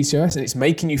with this PCOS and it's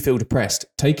making you feel depressed,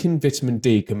 taking vitamin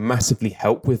D can massively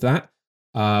help with that.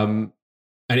 And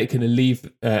it can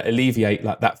alleviate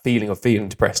like that feeling of feeling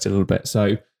depressed a little bit.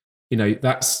 So,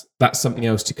 that's something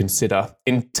else to consider.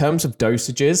 In terms of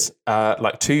dosages,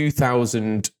 like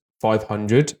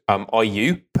 2,500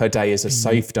 IU per day is a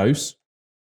safe dose.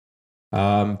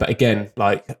 But again,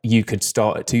 like you could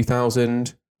start at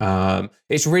 2,000.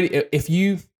 It's really,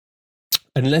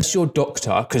 unless your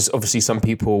doctor, because obviously some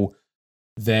people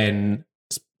then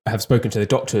have spoken to the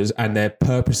doctors and they're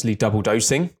purposely double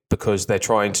dosing because they're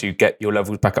trying to get your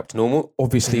levels back up to normal.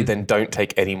 Obviously, then don't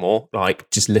take any more. Like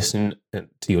just listen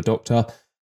to your doctor.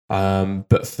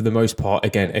 But for the most part,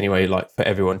 again, anyway, like for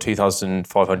everyone,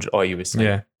 2,500 IU is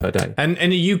safe per day.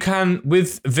 And you can,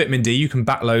 with vitamin D, you can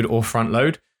backload or front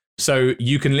load. So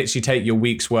you can literally take your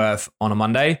week's worth on a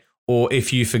Monday, or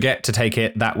if you forget to take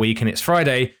it that week and it's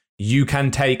Friday, you can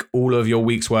take all of your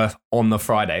week's worth on the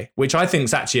Friday, which I think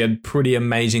is actually a pretty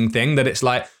amazing thing that it's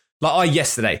like I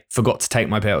yesterday forgot to take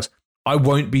my pills. I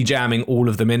won't be jamming all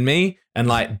of them in me and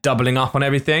like doubling up on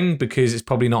everything because it's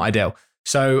probably not ideal.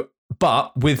 So,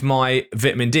 but with my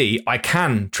vitamin D, I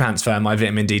can transfer my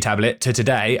vitamin D tablet to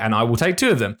today and I will take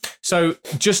 2 of them. So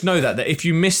just know that if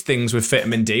you miss things with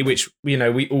vitamin D, which,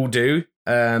 we all do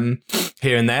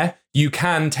here and there, you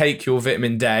can take your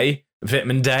vitamin D.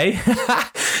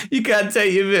 You can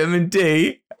take your vitamin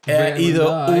D either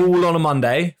all on a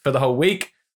Monday for the whole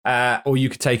week, or you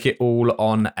could take it all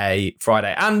on a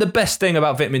Friday. And the best thing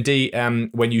about vitamin D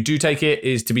when you do take it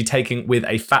is to be taking with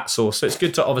a fat source. So it's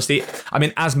good to obviously,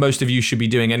 as most of you should be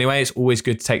doing anyway, it's always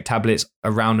good to take tablets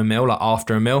around a meal, like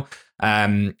after a meal.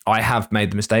 I have made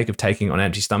the mistake of taking it on an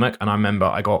empty stomach, and I remember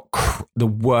I got the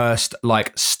worst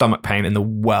like stomach pain in the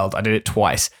world. I did it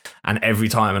twice, and every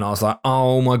time, and I was like,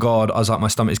 oh my God, I was like, my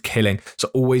stomach is killing. So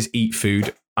always eat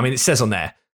food. It says on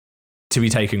there to be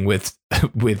taken with a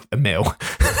meal.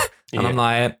 And I'm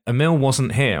like, a meal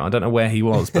wasn't here. I don't know where he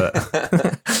was, but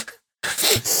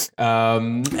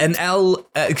and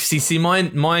see,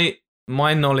 my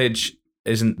knowledge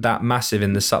isn't that massive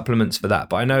in the supplements for that,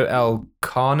 but I know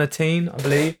L-carnitine, I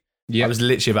believe. Yeah, I was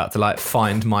literally about to like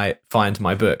find my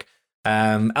book.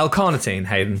 L-carnitine,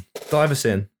 Hayden, dive us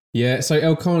in. Yeah, so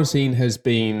L-carnitine has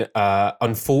been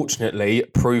unfortunately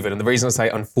proven, and the reason I say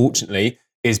unfortunately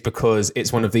is because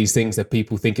it's one of these things that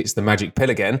people think it's the magic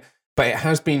pill again, but it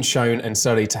has been shown and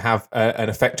studied to have an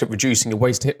effect at reducing your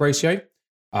waist-to-hip ratio.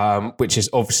 Which is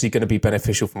obviously going to be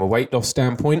beneficial from a weight loss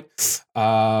standpoint,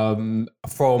 from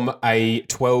a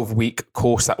 12-week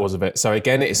course that was of it. So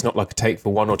again, it's not like a take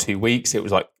for 1 or 2 weeks. It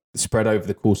was like spread over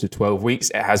the course of 12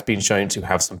 weeks. It has been shown to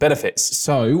have some benefits.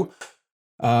 So,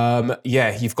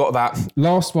 you've got that.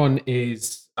 Last one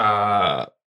is, like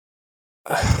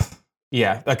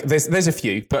there's a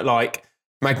few, but like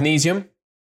magnesium,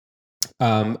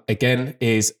 again,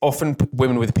 is often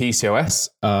women with PCOS,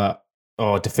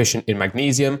 are deficient in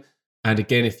magnesium. And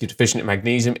again, if you're deficient in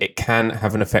magnesium, it can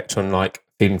have an effect on like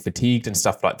feeling fatigued and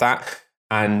stuff like that.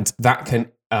 And that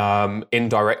can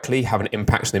indirectly have an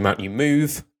impact on the amount you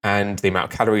move and the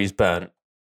amount of calories burnt.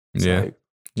 Yeah.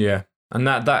 And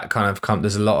that kind of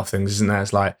there's a lot of things, isn't there?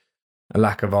 It's like a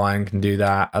lack of iron can do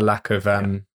that. A lack of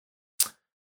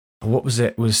what was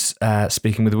it? Was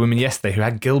speaking with a woman yesterday who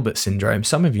had Gilbert syndrome.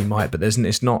 Some of you might, but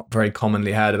it's not very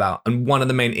commonly heard about. And one of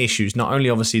the main issues, not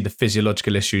only obviously the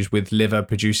physiological issues with liver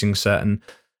producing certain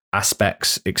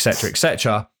aspects,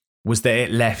 etc., was that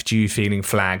it left you feeling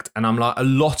flagged. And I'm like, a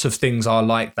lot of things are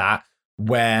like that,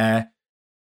 where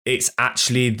it's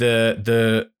actually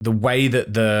the way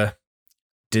that the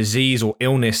disease or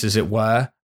illness, as it were,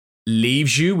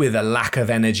 leaves you with a lack of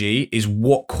energy is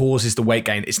what causes the weight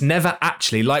gain. It's never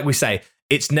actually, like we say,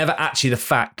 it's never actually the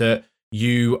fact that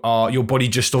your body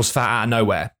just stores fat out of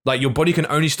nowhere. Like, your body can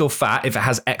only store fat if it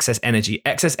has excess energy.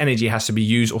 Excess energy has to be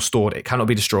used or stored. It cannot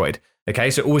be destroyed.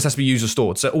 Okay, so it always has to be used or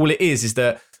stored. So all it is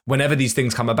that whenever these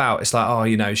things come about, it's like,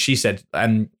 oh, she said,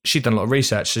 she'd done a lot of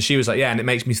research. So she was like, yeah, and it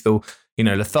makes me feel,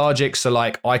 lethargic. So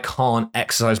like, I can't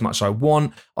exercise as much as I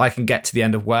want. I can get to the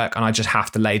end of work and I just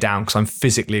have to lay down because I'm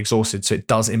physically exhausted. So it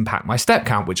does impact my step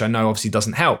count, which I know obviously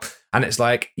doesn't help. And it's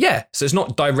like, yeah, so it's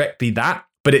not directly that,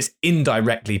 but it's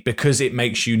indirectly because it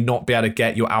makes you not be able to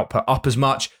get your output up as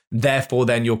much. Therefore,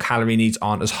 then your calorie needs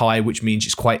aren't as high, which means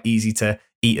it's quite easy to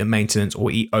eat at maintenance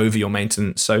or eat over your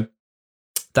maintenance. So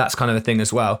that's kind of a thing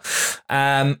as well.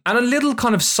 And a little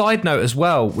kind of side note as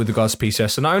well with regards to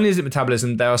PCOS. So not only is it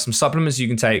metabolism, there are some supplements you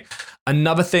can take.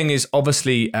 Another thing is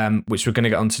obviously, which we're going to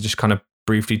get onto just kind of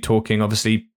briefly talking,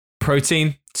 obviously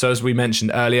protein. So as we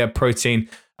mentioned earlier, protein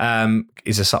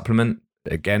is a supplement.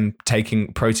 Again,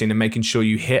 taking protein and making sure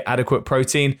you hit adequate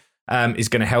protein is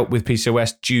going to help with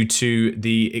PCOS due to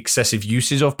the excessive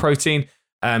usage of protein.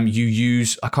 I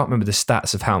can't remember the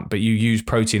stats of how, but you use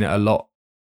protein at a lot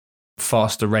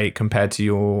faster rate compared to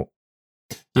your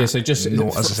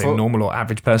normal or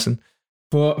average person.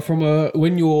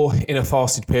 When you're in a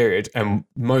fasted period, and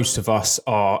most of us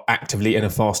are actively in a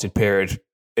fasted period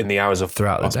in the hours of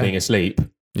throughout us the day being asleep.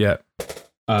 Yeah.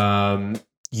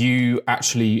 You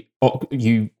actually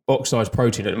oxidize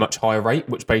protein at a much higher rate,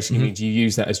 which basically means you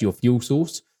use that as your fuel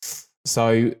source.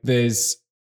 So there's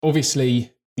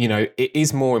obviously, it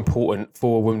is more important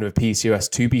for a woman with PCOS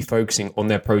to be focusing on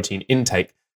their protein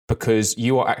intake because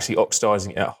you are actually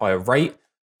oxidizing at a higher rate.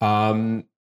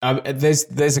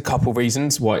 There's a couple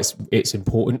reasons why it's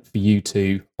important for you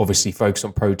to obviously focus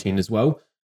on protein as well.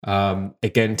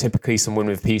 Again, typically some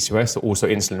women with PCOS are also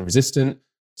insulin resistant.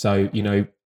 So,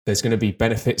 there's going to be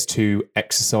benefits to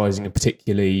exercising and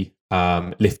particularly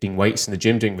lifting weights in the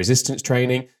gym, doing resistance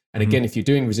training. And again, if you're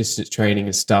doing resistance training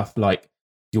and stuff, like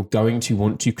you're going to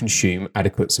want to consume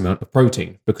adequate amount of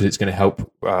protein because it's going to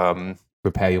help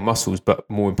repair your muscles. But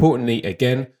more importantly,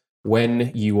 again,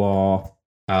 when you are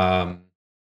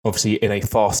obviously in a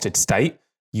fasted state,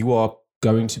 you are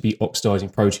going to be oxidizing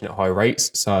protein at high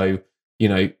rates. So,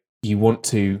 you want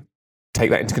to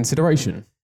take that into consideration.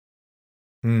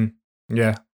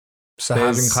 Yeah. So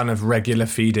having kind of regular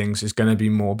feedings is going to be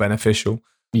more beneficial.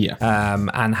 Yeah.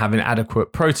 And having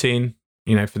adequate protein,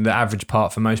 for the average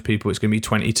part for most people, it's going to be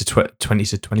 20 to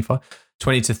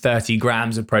 30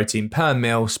 grams of protein per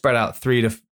meal, spread out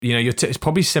it's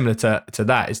probably similar to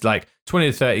that. It's like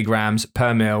 20 to 30 grams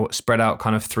per meal, spread out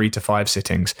kind of 3 to 5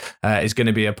 sittings is going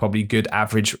to be a probably good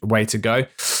average way to go.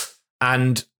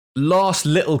 And last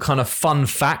little kind of fun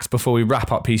fact before we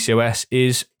wrap up PCOS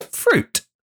is fruit.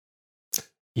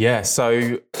 Yeah,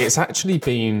 so it's actually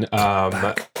been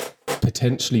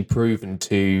potentially proven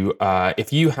to,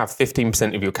 if you have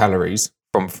 15% of your calories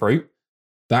from fruit,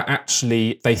 that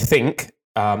actually, they think,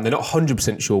 they're not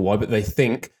 100% sure why, but they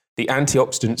think the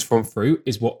antioxidants from fruit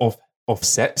is what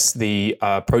offsets the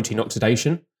protein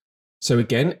oxidation. So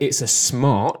again, it's a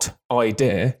smart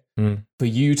idea for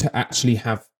you to actually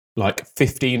have like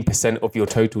 15% of your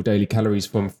total daily calories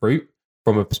from fruit,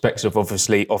 from a perspective of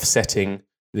obviously offsetting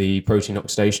the protein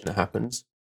oxidation that happens.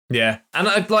 Yeah, and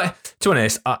to be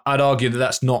honest, I'd argue that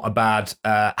that's not a bad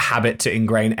habit to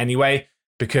ingrain anyway,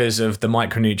 because of the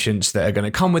micronutrients that are going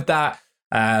to come with that.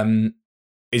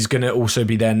 Is going to also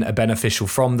be then a beneficial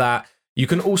from that. You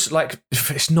can also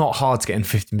it's not hard to get in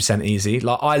 15% easy.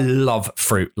 Like, I love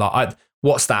fruit.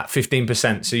 What's that?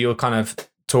 15%. So you're kind of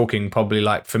talking probably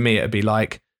for me, it'd be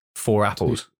like 4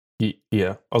 apples.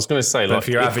 Yeah, I was going to say,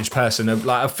 for your average person,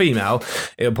 like a female,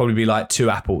 it'll probably be like 2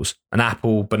 apples, an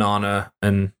apple, banana,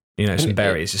 and some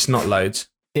berries. It's not loads.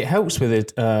 It helps with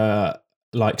it,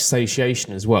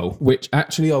 satiation as well. Which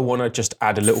actually, I want to just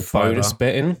add a little bonus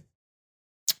bit in,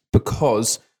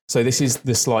 because this is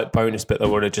the slight bonus bit that I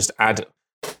want to just add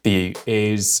for you.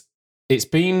 Is it's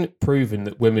been proven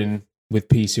that women with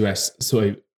PCOS.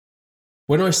 So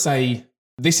when I say,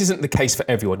 this isn't the case for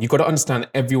everyone. You've got to understand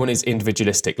that everyone is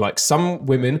individualistic. Like, some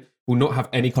women will not have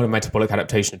any kind of metabolic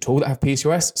adaptation at all that have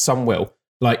PCOS. Some will.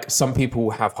 Like, some people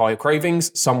will have higher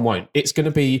cravings, some won't. It's going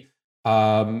to be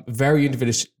very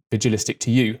individualistic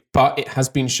to you. But it has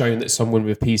been shown that some women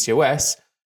with PCOS,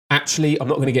 actually, I'm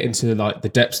not going to get into the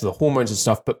depths of the hormones and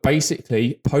stuff, but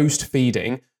basically,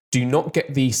 post-feeding, do not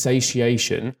get the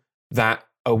satiation that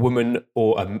a woman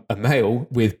or a male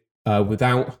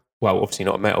without... Well, obviously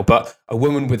not a male, but a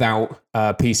woman without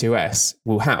PCOS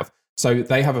will have. So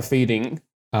they have a feeding,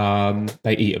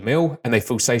 they eat a meal, and they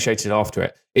feel satiated after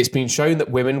it. It's been shown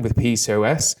that women with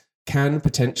PCOS can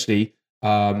potentially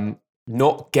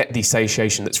not get the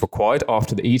satiation that's required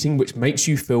after the eating, which makes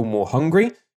you feel more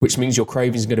hungry, which means your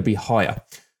cravings are going to be higher.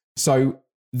 So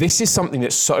this is something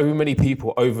that so many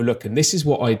people overlook. And this is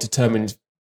what I determined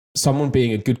someone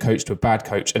being a good coach to a bad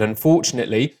coach. And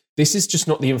unfortunately, this is just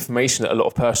not the information that a lot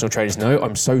of personal trainers know.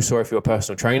 I'm so sorry if you're a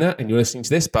personal trainer and you're listening to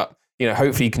this, but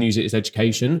hopefully you can use it as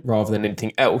education rather than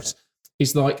anything else.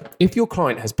 It's like if your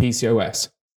client has PCOS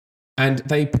and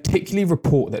they particularly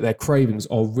report that their cravings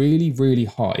are really, really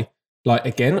high. Like,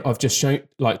 again, I've just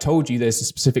told you there's a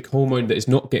specific hormone that is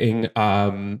not getting,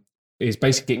 is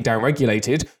basically getting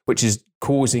downregulated, which is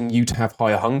causing you to have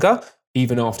higher hunger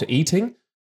even after eating.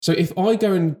 So if I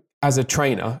go and, as a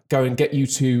trainer, go and get you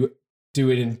to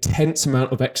do an intense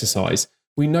amount of exercise,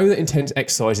 we know that intense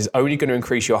exercise is only going to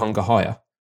increase your hunger higher.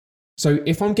 So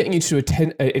if I'm getting you to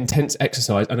do intense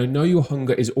exercise and I know your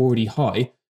hunger is already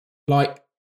high, like,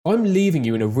 I'm leaving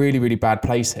you in a really, really bad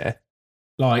place here.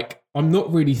 Like, I'm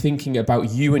not really thinking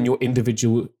about you and your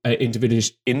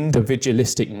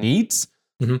individualistic needs.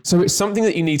 Mm-hmm. So it's something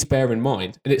that you need to bear in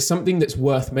mind. And it's something that's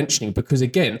worth mentioning because,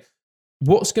 again,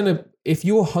 if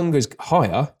your hunger's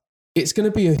higher, it's going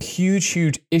to be a huge,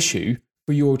 huge issue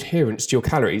for your adherence to your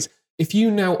calories. If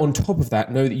you now, on top of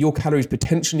that, know that your calories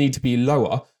potentially need to be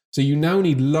lower, so you now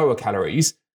need lower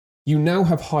calories, you now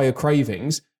have higher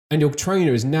cravings, and your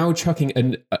trainer is now chucking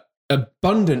an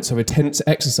abundance of intense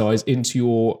exercise into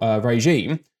your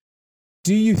regime,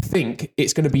 do you think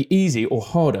it's going to be easy or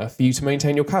harder for you to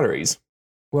maintain your calories?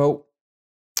 Well,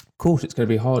 of course it's going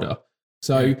to be harder.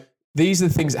 So these are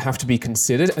the things that have to be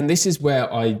considered. And this is where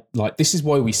this is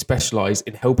why we specialize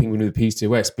in helping women with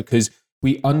PCOS, because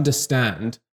we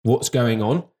understand what's going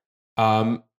on.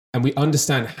 And we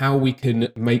understand how we can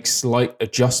make slight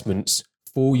adjustments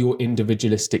for your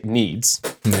individualistic needs.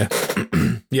 Yeah.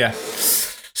 Yeah.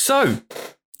 So,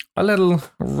 a little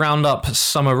roundup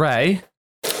summary.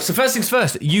 So first things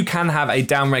first, you can have a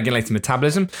down-regulated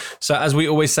metabolism. So as we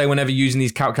always say whenever using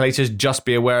these calculators, just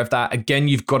be aware of that. Again,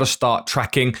 you've got to start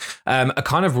tracking. A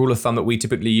kind of rule of thumb that we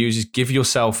typically use is give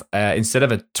yourself, instead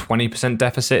of a 20%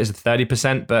 deficit, is a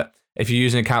 30%. But if you're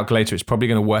using a calculator, it's probably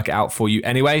going to work it out for you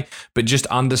anyway. But just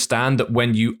understand that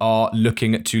when you are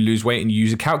looking to lose weight and you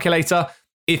use a calculator,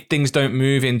 if things don't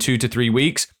move in 2 to 3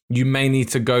 weeks, you may need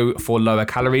to go for lower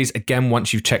calories. Again,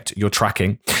 once you've checked your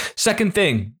tracking. Second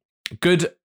thing,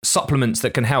 good supplements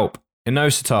that can help: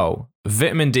 inositol,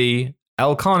 vitamin D,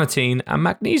 L-carnitine, and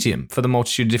magnesium for the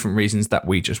multitude of different reasons that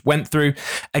we just went through.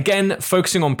 Again,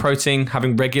 focusing on protein,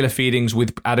 having regular feedings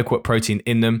with adequate protein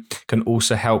in them can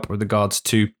also help with regards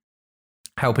to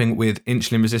helping with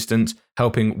insulin resistance,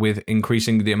 helping with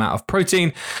increasing the amount of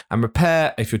protein and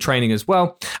repair if you're training as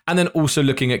well. And then also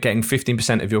looking at getting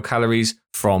 15% of your calories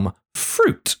from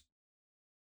fruit.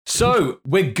 So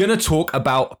we're going to talk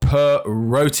about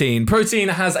protein. Protein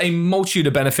has a multitude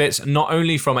of benefits, not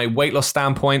only from a weight loss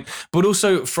standpoint, but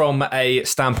also from a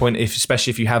standpoint,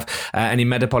 especially if you have any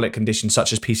metabolic conditions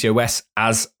such as PCOS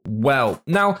as well.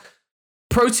 Now,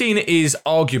 protein is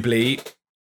arguably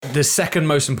the second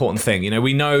most important thing.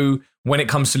 We know when it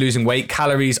comes to losing weight,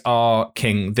 calories are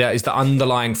king. That is the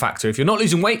underlying factor. If you're not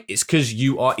losing weight, it's because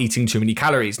you are eating too many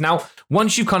calories. Now,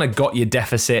 once you've kind of got your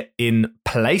deficit in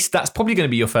place, that's probably going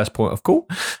to be your first point of call.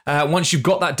 Once you've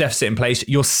got that deficit in place,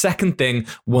 your second thing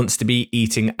wants to be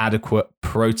eating adequate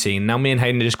protein. Now, me and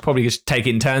Hayden probably just take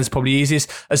it in turns, probably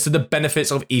easiest, as to the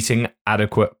benefits of eating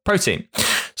adequate protein.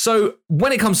 So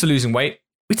when it comes to losing weight,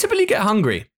 we typically get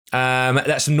hungry.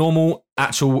 That's a normal,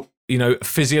 actual,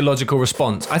 physiological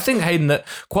response. I think, Hayden, that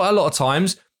quite a lot of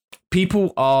times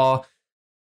people are,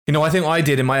 I think I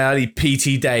did in my early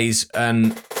PT days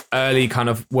and early kind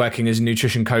of working as a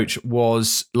nutrition coach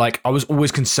was like, I was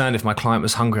always concerned if my client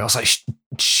was hungry. I was like,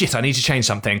 shit, I need to change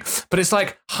something. But it's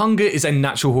like hunger is a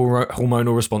natural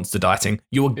hormonal response to dieting.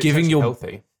 You're giving your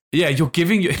healthy. Yeah,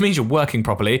 it means you're working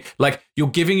properly. Like, you're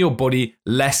giving your body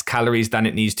less calories than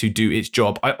it needs to do its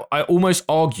job. I almost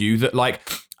argue that like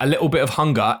a little bit of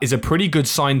hunger is a pretty good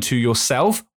sign to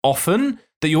yourself often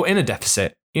that you're in a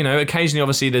deficit. Occasionally,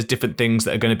 obviously, there's different things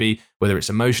that are going to be, whether it's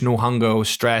emotional hunger or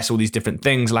stress, all these different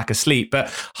things, lack of sleep. But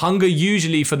hunger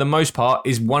usually, for the most part,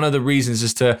 is one of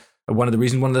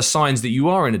the signs that you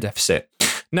are in a deficit.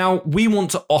 Now, we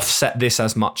want to offset this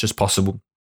as much as possible.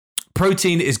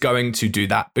 Protein is going to do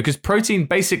that because protein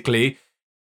basically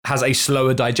has a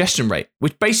slower digestion rate,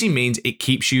 which basically means it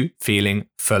keeps you feeling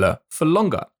fuller for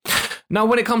longer. Now,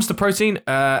 when it comes to protein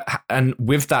and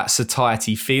with that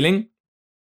satiety feeling,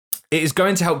 it is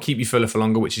going to help keep you fuller for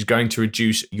longer, which is going to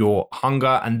reduce your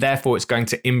hunger, and therefore it's going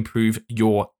to improve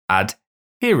your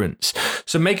adherence.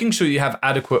 So making sure you have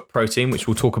adequate protein, which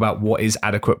we'll talk about what is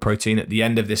adequate protein at the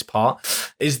end of this part,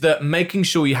 is that making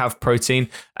sure you have protein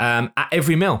at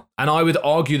every meal. And I would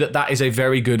argue that that is a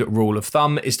very good rule of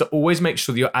thumb, is to always make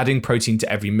sure that you're adding protein to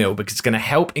every meal, because it's going to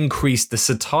help increase the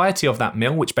satiety of that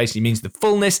meal, which basically means the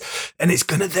fullness, and it's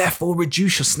going to therefore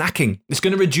reduce your snacking. It's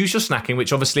going to reduce your snacking,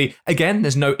 which obviously, again,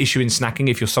 there's no issue in snacking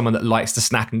if you're someone that likes to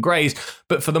snack and graze.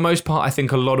 But for the most part, I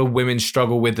think a lot of women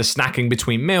struggle with the snacking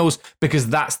between meals, because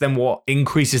that's then what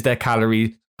increases their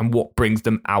calories and what brings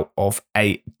them out of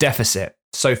a deficit.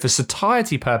 So for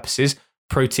satiety purposes,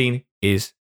 protein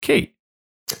is key.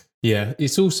 Yeah,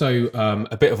 it's also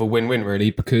a bit of a win-win, really,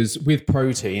 because with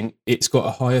protein, it's got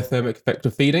a higher thermic effect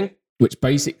of feeding, which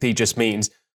basically just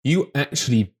means you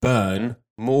actually burn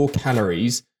more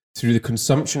calories through the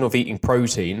consumption of eating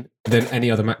protein than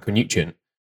any other macronutrient.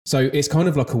 So it's kind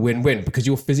of like a win-win, because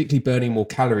you're physically burning more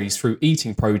calories through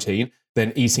eating protein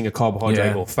than eating a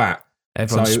carbohydrate or fat.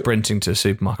 Everyone's sprinting to a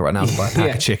supermarket right now to buy a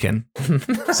pack of chicken.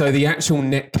 So the actual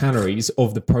net calories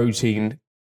of the protein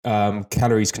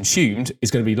calories consumed is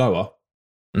going to be lower.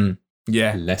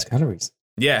 Yeah. Less calories.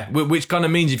 Yeah, which kind of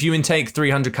means if you intake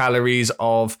 300 calories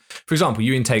of, for example,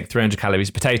 you intake 300 calories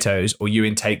of potatoes, or you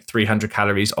intake 300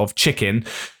 calories of chicken,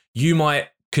 you might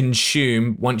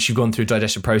consume, once you've gone through a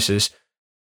digestion process,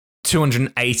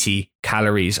 280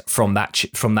 calories from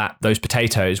those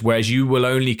potatoes, whereas you will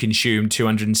only consume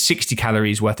 260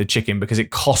 calories worth of chicken, because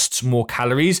it costs more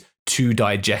calories to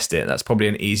digest it. That's probably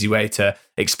an easy way to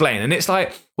explain. And it's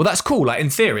like, well, that's cool. Like, in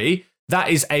theory, that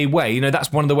is a way,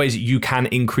 that's one of the ways that you can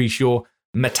increase your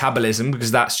metabolism,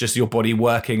 because that's just your body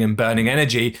working and burning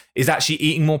energy, is actually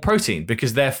eating more protein,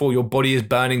 because therefore your body is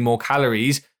burning more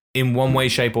calories in one way,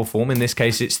 shape, or form. In this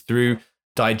case, it's through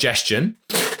digestion.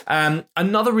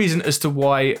 Another reason as to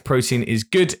why protein is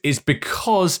good is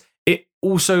because it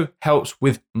also helps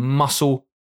with muscle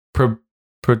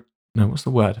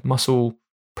muscle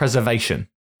preservation.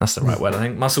 That's the right word, I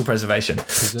think. Muscle preservation.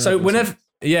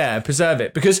 Preserve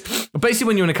it. Because basically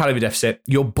when you're in a calorie deficit,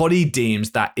 your body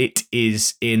deems that it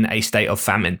is in a state of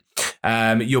famine.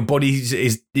 Your body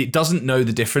it doesn't know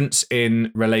the difference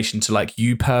in relation to like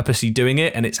you purposely doing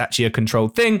it, and it's actually a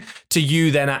controlled thing, to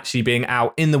you then actually being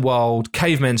out in the wild,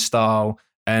 caveman style,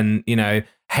 and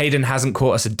Hayden hasn't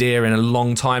caught us a deer in a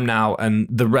long time now, and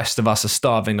the rest of us are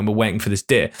starving and we're waiting for this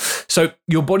deer. So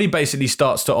your body basically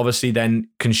starts to obviously then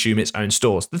consume its own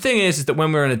stores. The thing is that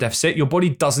when we're in a deficit, your body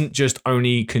doesn't just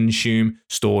only consume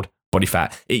stored body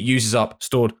fat. It uses up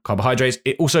stored carbohydrates.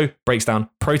 It also breaks down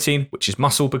protein, which is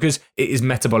muscle, because it is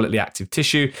metabolically active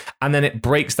tissue. And then it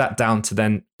breaks that down to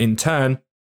then in turn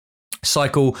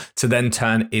cycle to then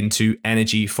turn into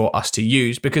energy for us to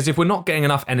use. Because if we're not getting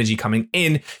enough energy coming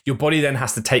in, your body then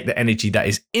has to take the energy that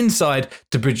is inside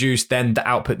to produce then the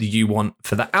output that you want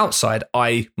for the outside,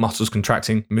 i.e. muscles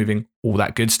contracting, moving, all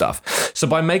that good stuff. So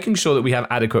by making sure that we have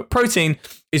adequate protein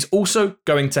is also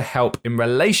going to help in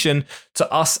relation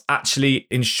to us actually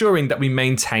ensuring that we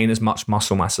maintain as much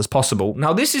muscle mass as possible.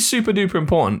 Now, this is super duper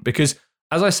important because,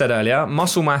 as I said earlier,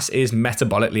 muscle mass is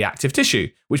metabolically active tissue,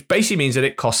 which basically means that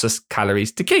it costs us calories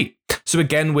to keep. So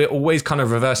again, we're always kind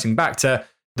of reversing back to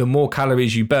the more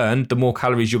calories you burn, the more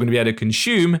calories you're going to be able to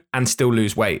consume and still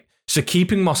lose weight. So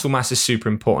keeping muscle mass is super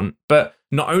important, but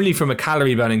not only from a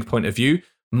calorie burning point of view,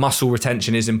 muscle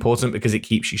retention is important because it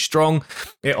keeps you strong.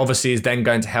 It obviously is then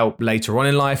going to help later on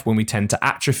in life when we tend to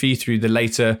atrophy through the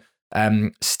later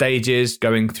stages,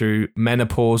 going through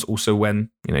menopause, also when,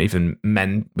 even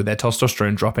men with their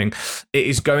testosterone dropping, it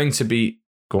is going to be...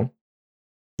 Go on.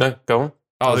 No, go on.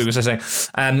 Oh, I was saying,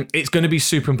 it's going to be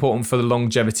super important for the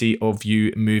longevity of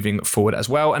you moving forward as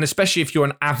well. And especially if you're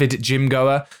an avid gym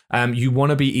goer, you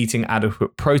want to be eating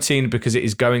adequate protein because it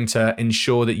is going to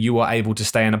ensure that you are able to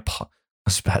stay in a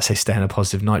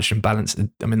positive nitrogen balance.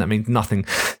 I mean, that means nothing.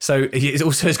 So it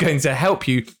also is going to help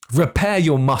you repair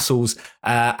your muscles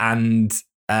and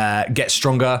get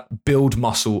stronger, build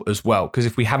muscle as well. Because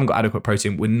if we haven't got adequate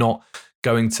protein, we're not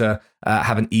going to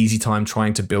have an easy time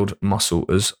trying to build muscle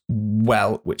as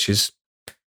well, which is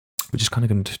kind of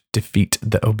going to defeat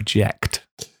the object.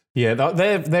 Yeah,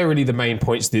 they're really the main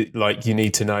points that you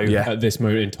need to know at this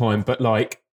moment in time. But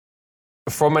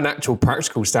from an actual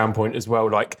practical standpoint as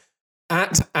well,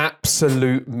 at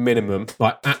absolute minimum,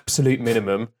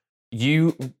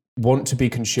 you want to be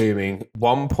consuming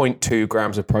 1.2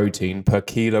 grams of protein per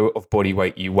kilo of body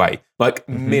weight you weigh.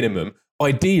 Minimum.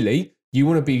 Ideally, you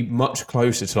want to be much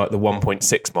closer to the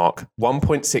 1.6 mark.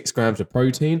 1.6 grams of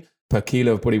protein per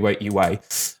kilo of body weight you weigh.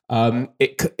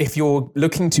 If you're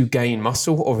looking to gain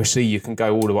muscle, obviously you can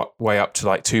go all the way up to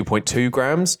 2.2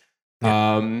 grams.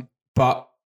 Yeah. But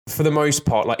for the most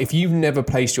part, like if you've never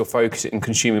placed your focus in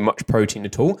consuming much protein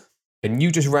at all, and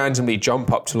you just randomly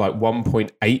jump up to like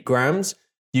 1.8 grams,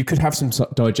 you could have some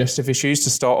digestive issues to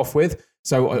start off with.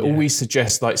 So I always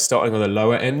suggest like starting on the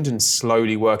lower end and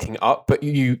slowly working up. But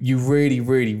you really,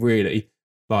 really, really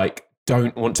like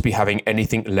don't want to be having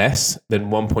anything less than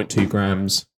 1.2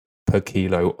 grams per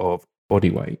kilo of body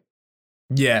weight.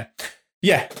 Yeah,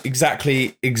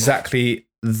 exactly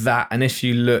that. And if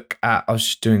you look at, I was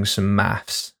just doing some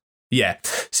maths. Yeah,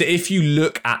 so if you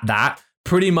look at that,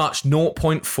 pretty much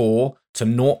 0.4 to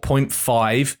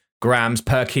 0.5 grams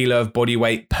per kilo of body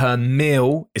weight per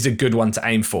meal is a good one to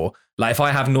aim for. Like if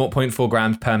I have 0.4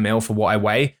 grams per meal for what I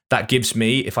weigh, that gives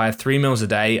me, if I have 3 meals a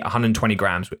day, 120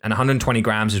 grams. And 120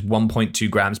 grams is 1.2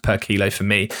 grams per kilo for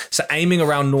me. So aiming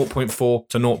around 0.4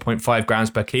 to 0.5 grams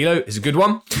per kilo is a good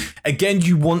one. Again,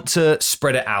 you want to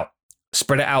spread it out.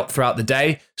 Spread it out throughout the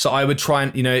day. So I would try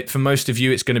and, for most of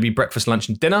you, it's going to be breakfast, lunch,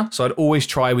 and dinner. So I'd always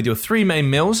try with your 3 main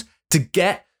meals to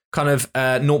get kind of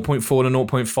 0.4 to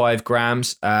 0.5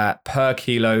 grams per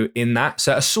kilo in that.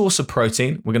 So a source of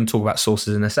protein, we're going to talk about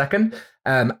sources in a second,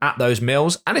 at those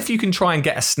meals. And if you can try and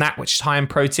get a snack which is high in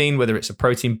protein, whether it's a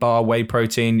protein bar, whey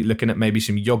protein, looking at maybe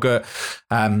some yogurt,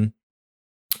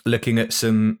 looking at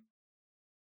some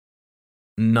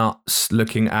nuts,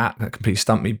 looking at, that completely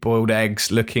stumped me, boiled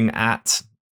eggs, looking at,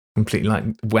 completely like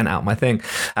went out my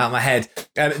head.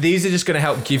 These are just going to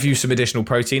help give you some additional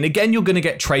protein. Again, you're going to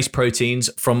get trace proteins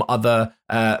from other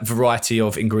variety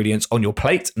of ingredients on your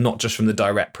plate, not just from the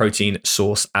direct protein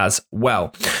source as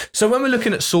well. So when we're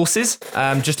looking at sources,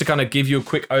 just to kind of give you a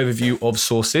quick overview of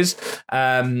sources,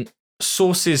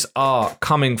 sources are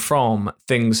coming from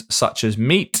things such as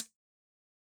meat,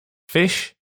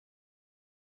 fish.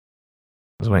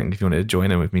 I was waiting if you wanted to join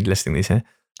in with me listing these here.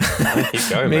 Keep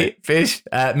going, mate.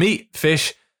 Meat,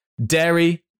 fish,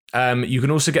 dairy. You can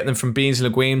also get them from beans and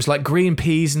legumes, like green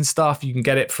peas and stuff. You can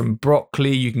get it from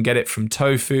broccoli. You can get it from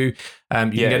tofu. You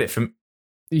can get it from.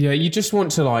 Yeah, you just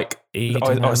want to like.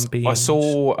 I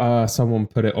saw someone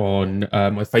put it on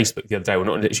my Facebook the other day. Well,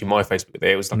 not literally my Facebook, but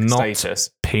it was like a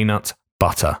status. Peanut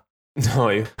butter.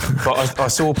 No, but I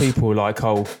saw people like,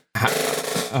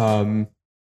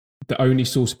 the only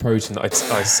source of protein that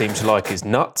I seem to like is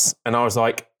nuts, and I was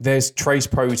like, "There's trace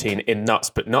protein in nuts,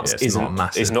 but nuts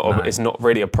it's not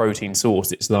really a protein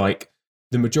source. It's like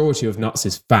the majority of nuts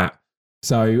is fat,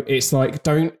 so it's like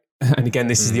don't." And again,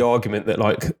 this is the argument that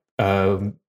like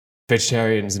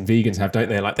vegetarians and vegans have, don't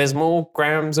they? Like, there's more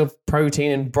grams of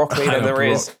protein in broccoli than there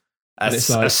is. It's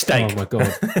like, a steak. Oh my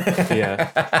god,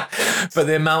 yeah. But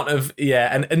the amount of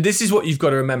and this is what you've got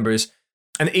to remember is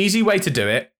an easy way to do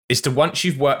it. Is to once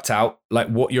you've worked out like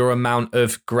what your amount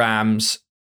of grams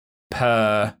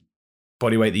per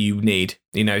body weight that you need,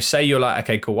 say you're like,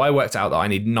 okay, cool. I worked out that I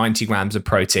need 90 grams of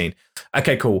protein.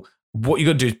 Okay, cool. What you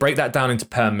got to do is break that down into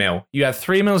per meal. You have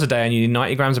 3 meals a day and you need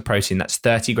 90 grams of protein. That's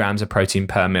 30 grams of protein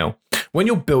per meal. When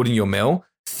you're building your meal,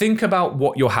 think about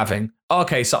what you're having.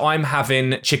 Okay, so I'm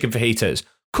having chicken fajitas.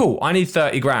 Cool, I need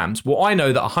 30 grams. Well, I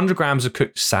know that 100 grams of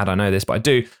cooked, sad I know this, but I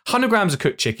do. 100 grams of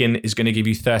cooked chicken is going to give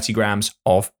you 30 grams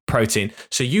of protein.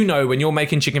 So when you're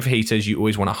making chicken fajitas, you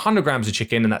always want 100 grams of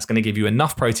chicken, and that's going to give you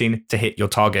enough protein to hit your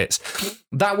targets.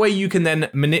 That way you can then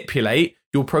manipulate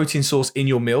your protein source in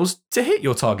your meals to hit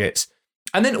your targets.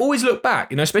 And then always look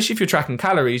back, especially if you're tracking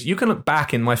calories, you can look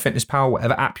back in MyFitnessPal,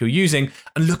 whatever app you're using,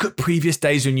 and look at previous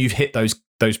days when you've hit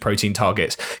those protein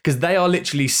targets, because they are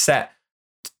literally set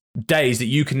days that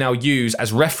you can now use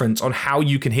as reference on how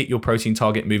you can hit your protein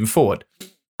target moving forward.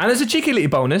 And as a cheeky little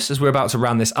bonus, as we're about to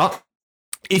round this up,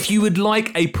 if you would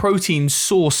like a protein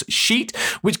source sheet,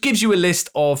 which gives you a list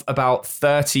of about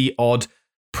 30 odd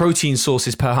protein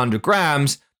sources per 100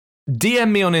 grams,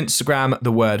 DM me on Instagram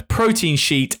the word protein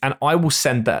sheet, and I will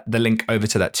send the link over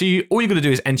to that to you. All you're going to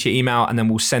do is enter your email, and then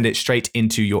we'll send it straight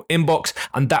into your inbox,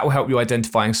 and that will help you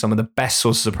identifying some of the best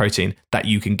sources of protein that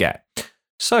you can get.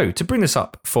 So to bring this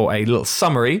up for a little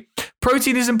summary,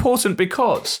 protein is important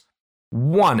because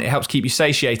 1, it helps keep you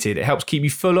satiated. It helps keep you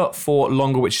fuller for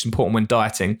longer, which is important when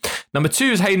dieting. Number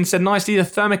 2, as Hayden said nicely, the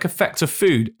thermic effect of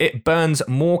food. It burns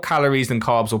more calories than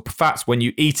carbs or fats when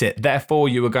you eat it. Therefore,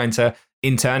 you are going to,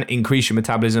 in turn, increase your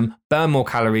metabolism, burn more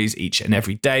calories each and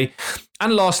every day.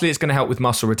 And lastly, it's going to help with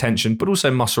muscle retention, but also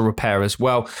muscle repair as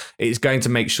well. It's going to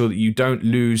make sure that you don't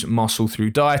lose muscle through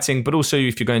dieting, but also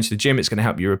if you're going to the gym, it's going to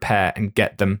help you repair and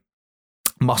get them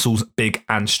muscles big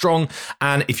and strong.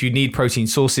 And if you need protein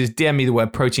sources, DM me the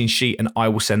word protein sheet and I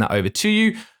will send that over to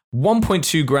you.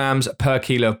 1.2 grams per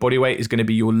kilo of body weight is going to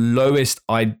be your lowest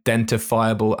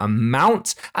identifiable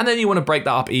amount. And then you want to break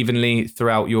that up evenly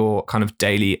throughout your kind of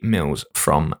daily meals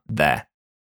from there.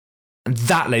 And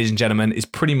that, ladies and gentlemen, is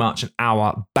pretty much an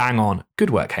hour bang on. Good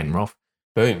work, Hayden Rolf.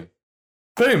 Boom.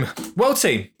 Boom. Well,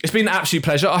 team, it's been an absolute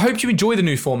pleasure. I hope you enjoy the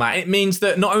new format. It means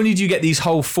that not only do you get these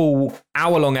whole full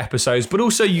hour-long episodes, but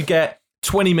also you get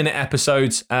 20-minute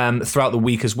episodes throughout the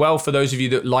week as well. For those of you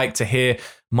that like to hear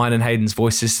mine and Hayden's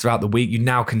voices throughout the week, you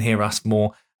now can hear us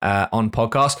more on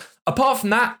podcast. Apart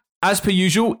from that, as per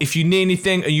usual, if you need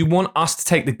anything and you want us to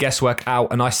take the guesswork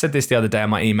out, and I said this the other day in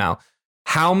my email,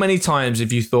 how many times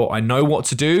have you thought, I know what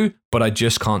to do, but I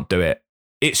just can't do it?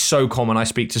 It's so common. I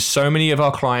speak to so many of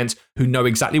our clients who know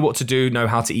exactly what to do, know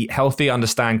how to eat healthy,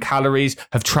 understand calories,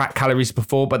 have tracked calories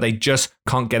before, but they just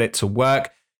can't get it to work.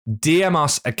 DM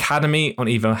us Academy on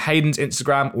either Hayden's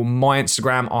Instagram or my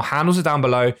Instagram. Our handles are down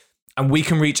below, and we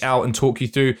can reach out and talk you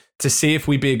through to see if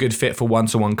we'd be a good fit for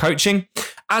one-to-one coaching.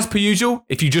 As per usual,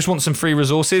 if you just want some free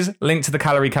resources, link to the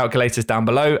calorie calculators down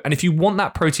below. And if you want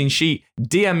that protein sheet,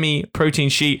 DM me protein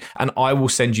sheet, and I will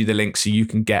send you the link so you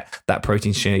can get that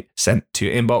protein sheet sent to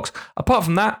your inbox. Apart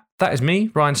from that, that is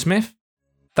me, Ryan Smith.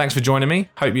 Thanks for joining me.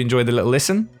 Hope you enjoyed the little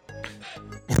listen.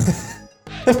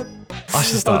 I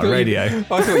should start radio. I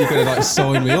thought you were going to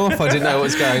sign me off. I didn't know what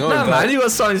was going on. No, man, you got to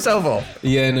sign yourself off.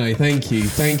 Yeah, no, thank you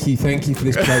for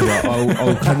this pleasure.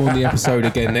 I'll come on the episode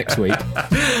again next week.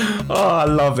 Oh, I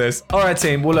love this. All right,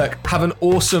 team. Well, look, have an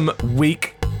awesome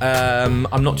week. I'm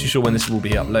not too sure when this will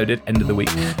be uploaded, end of the week.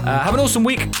 Have an awesome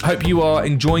week. Hope you are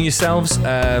enjoying yourselves.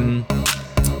 And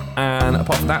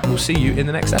apart from that, we'll see you in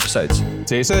the next episodes.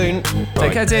 See you soon.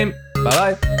 Take care, team.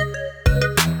 Bye-bye.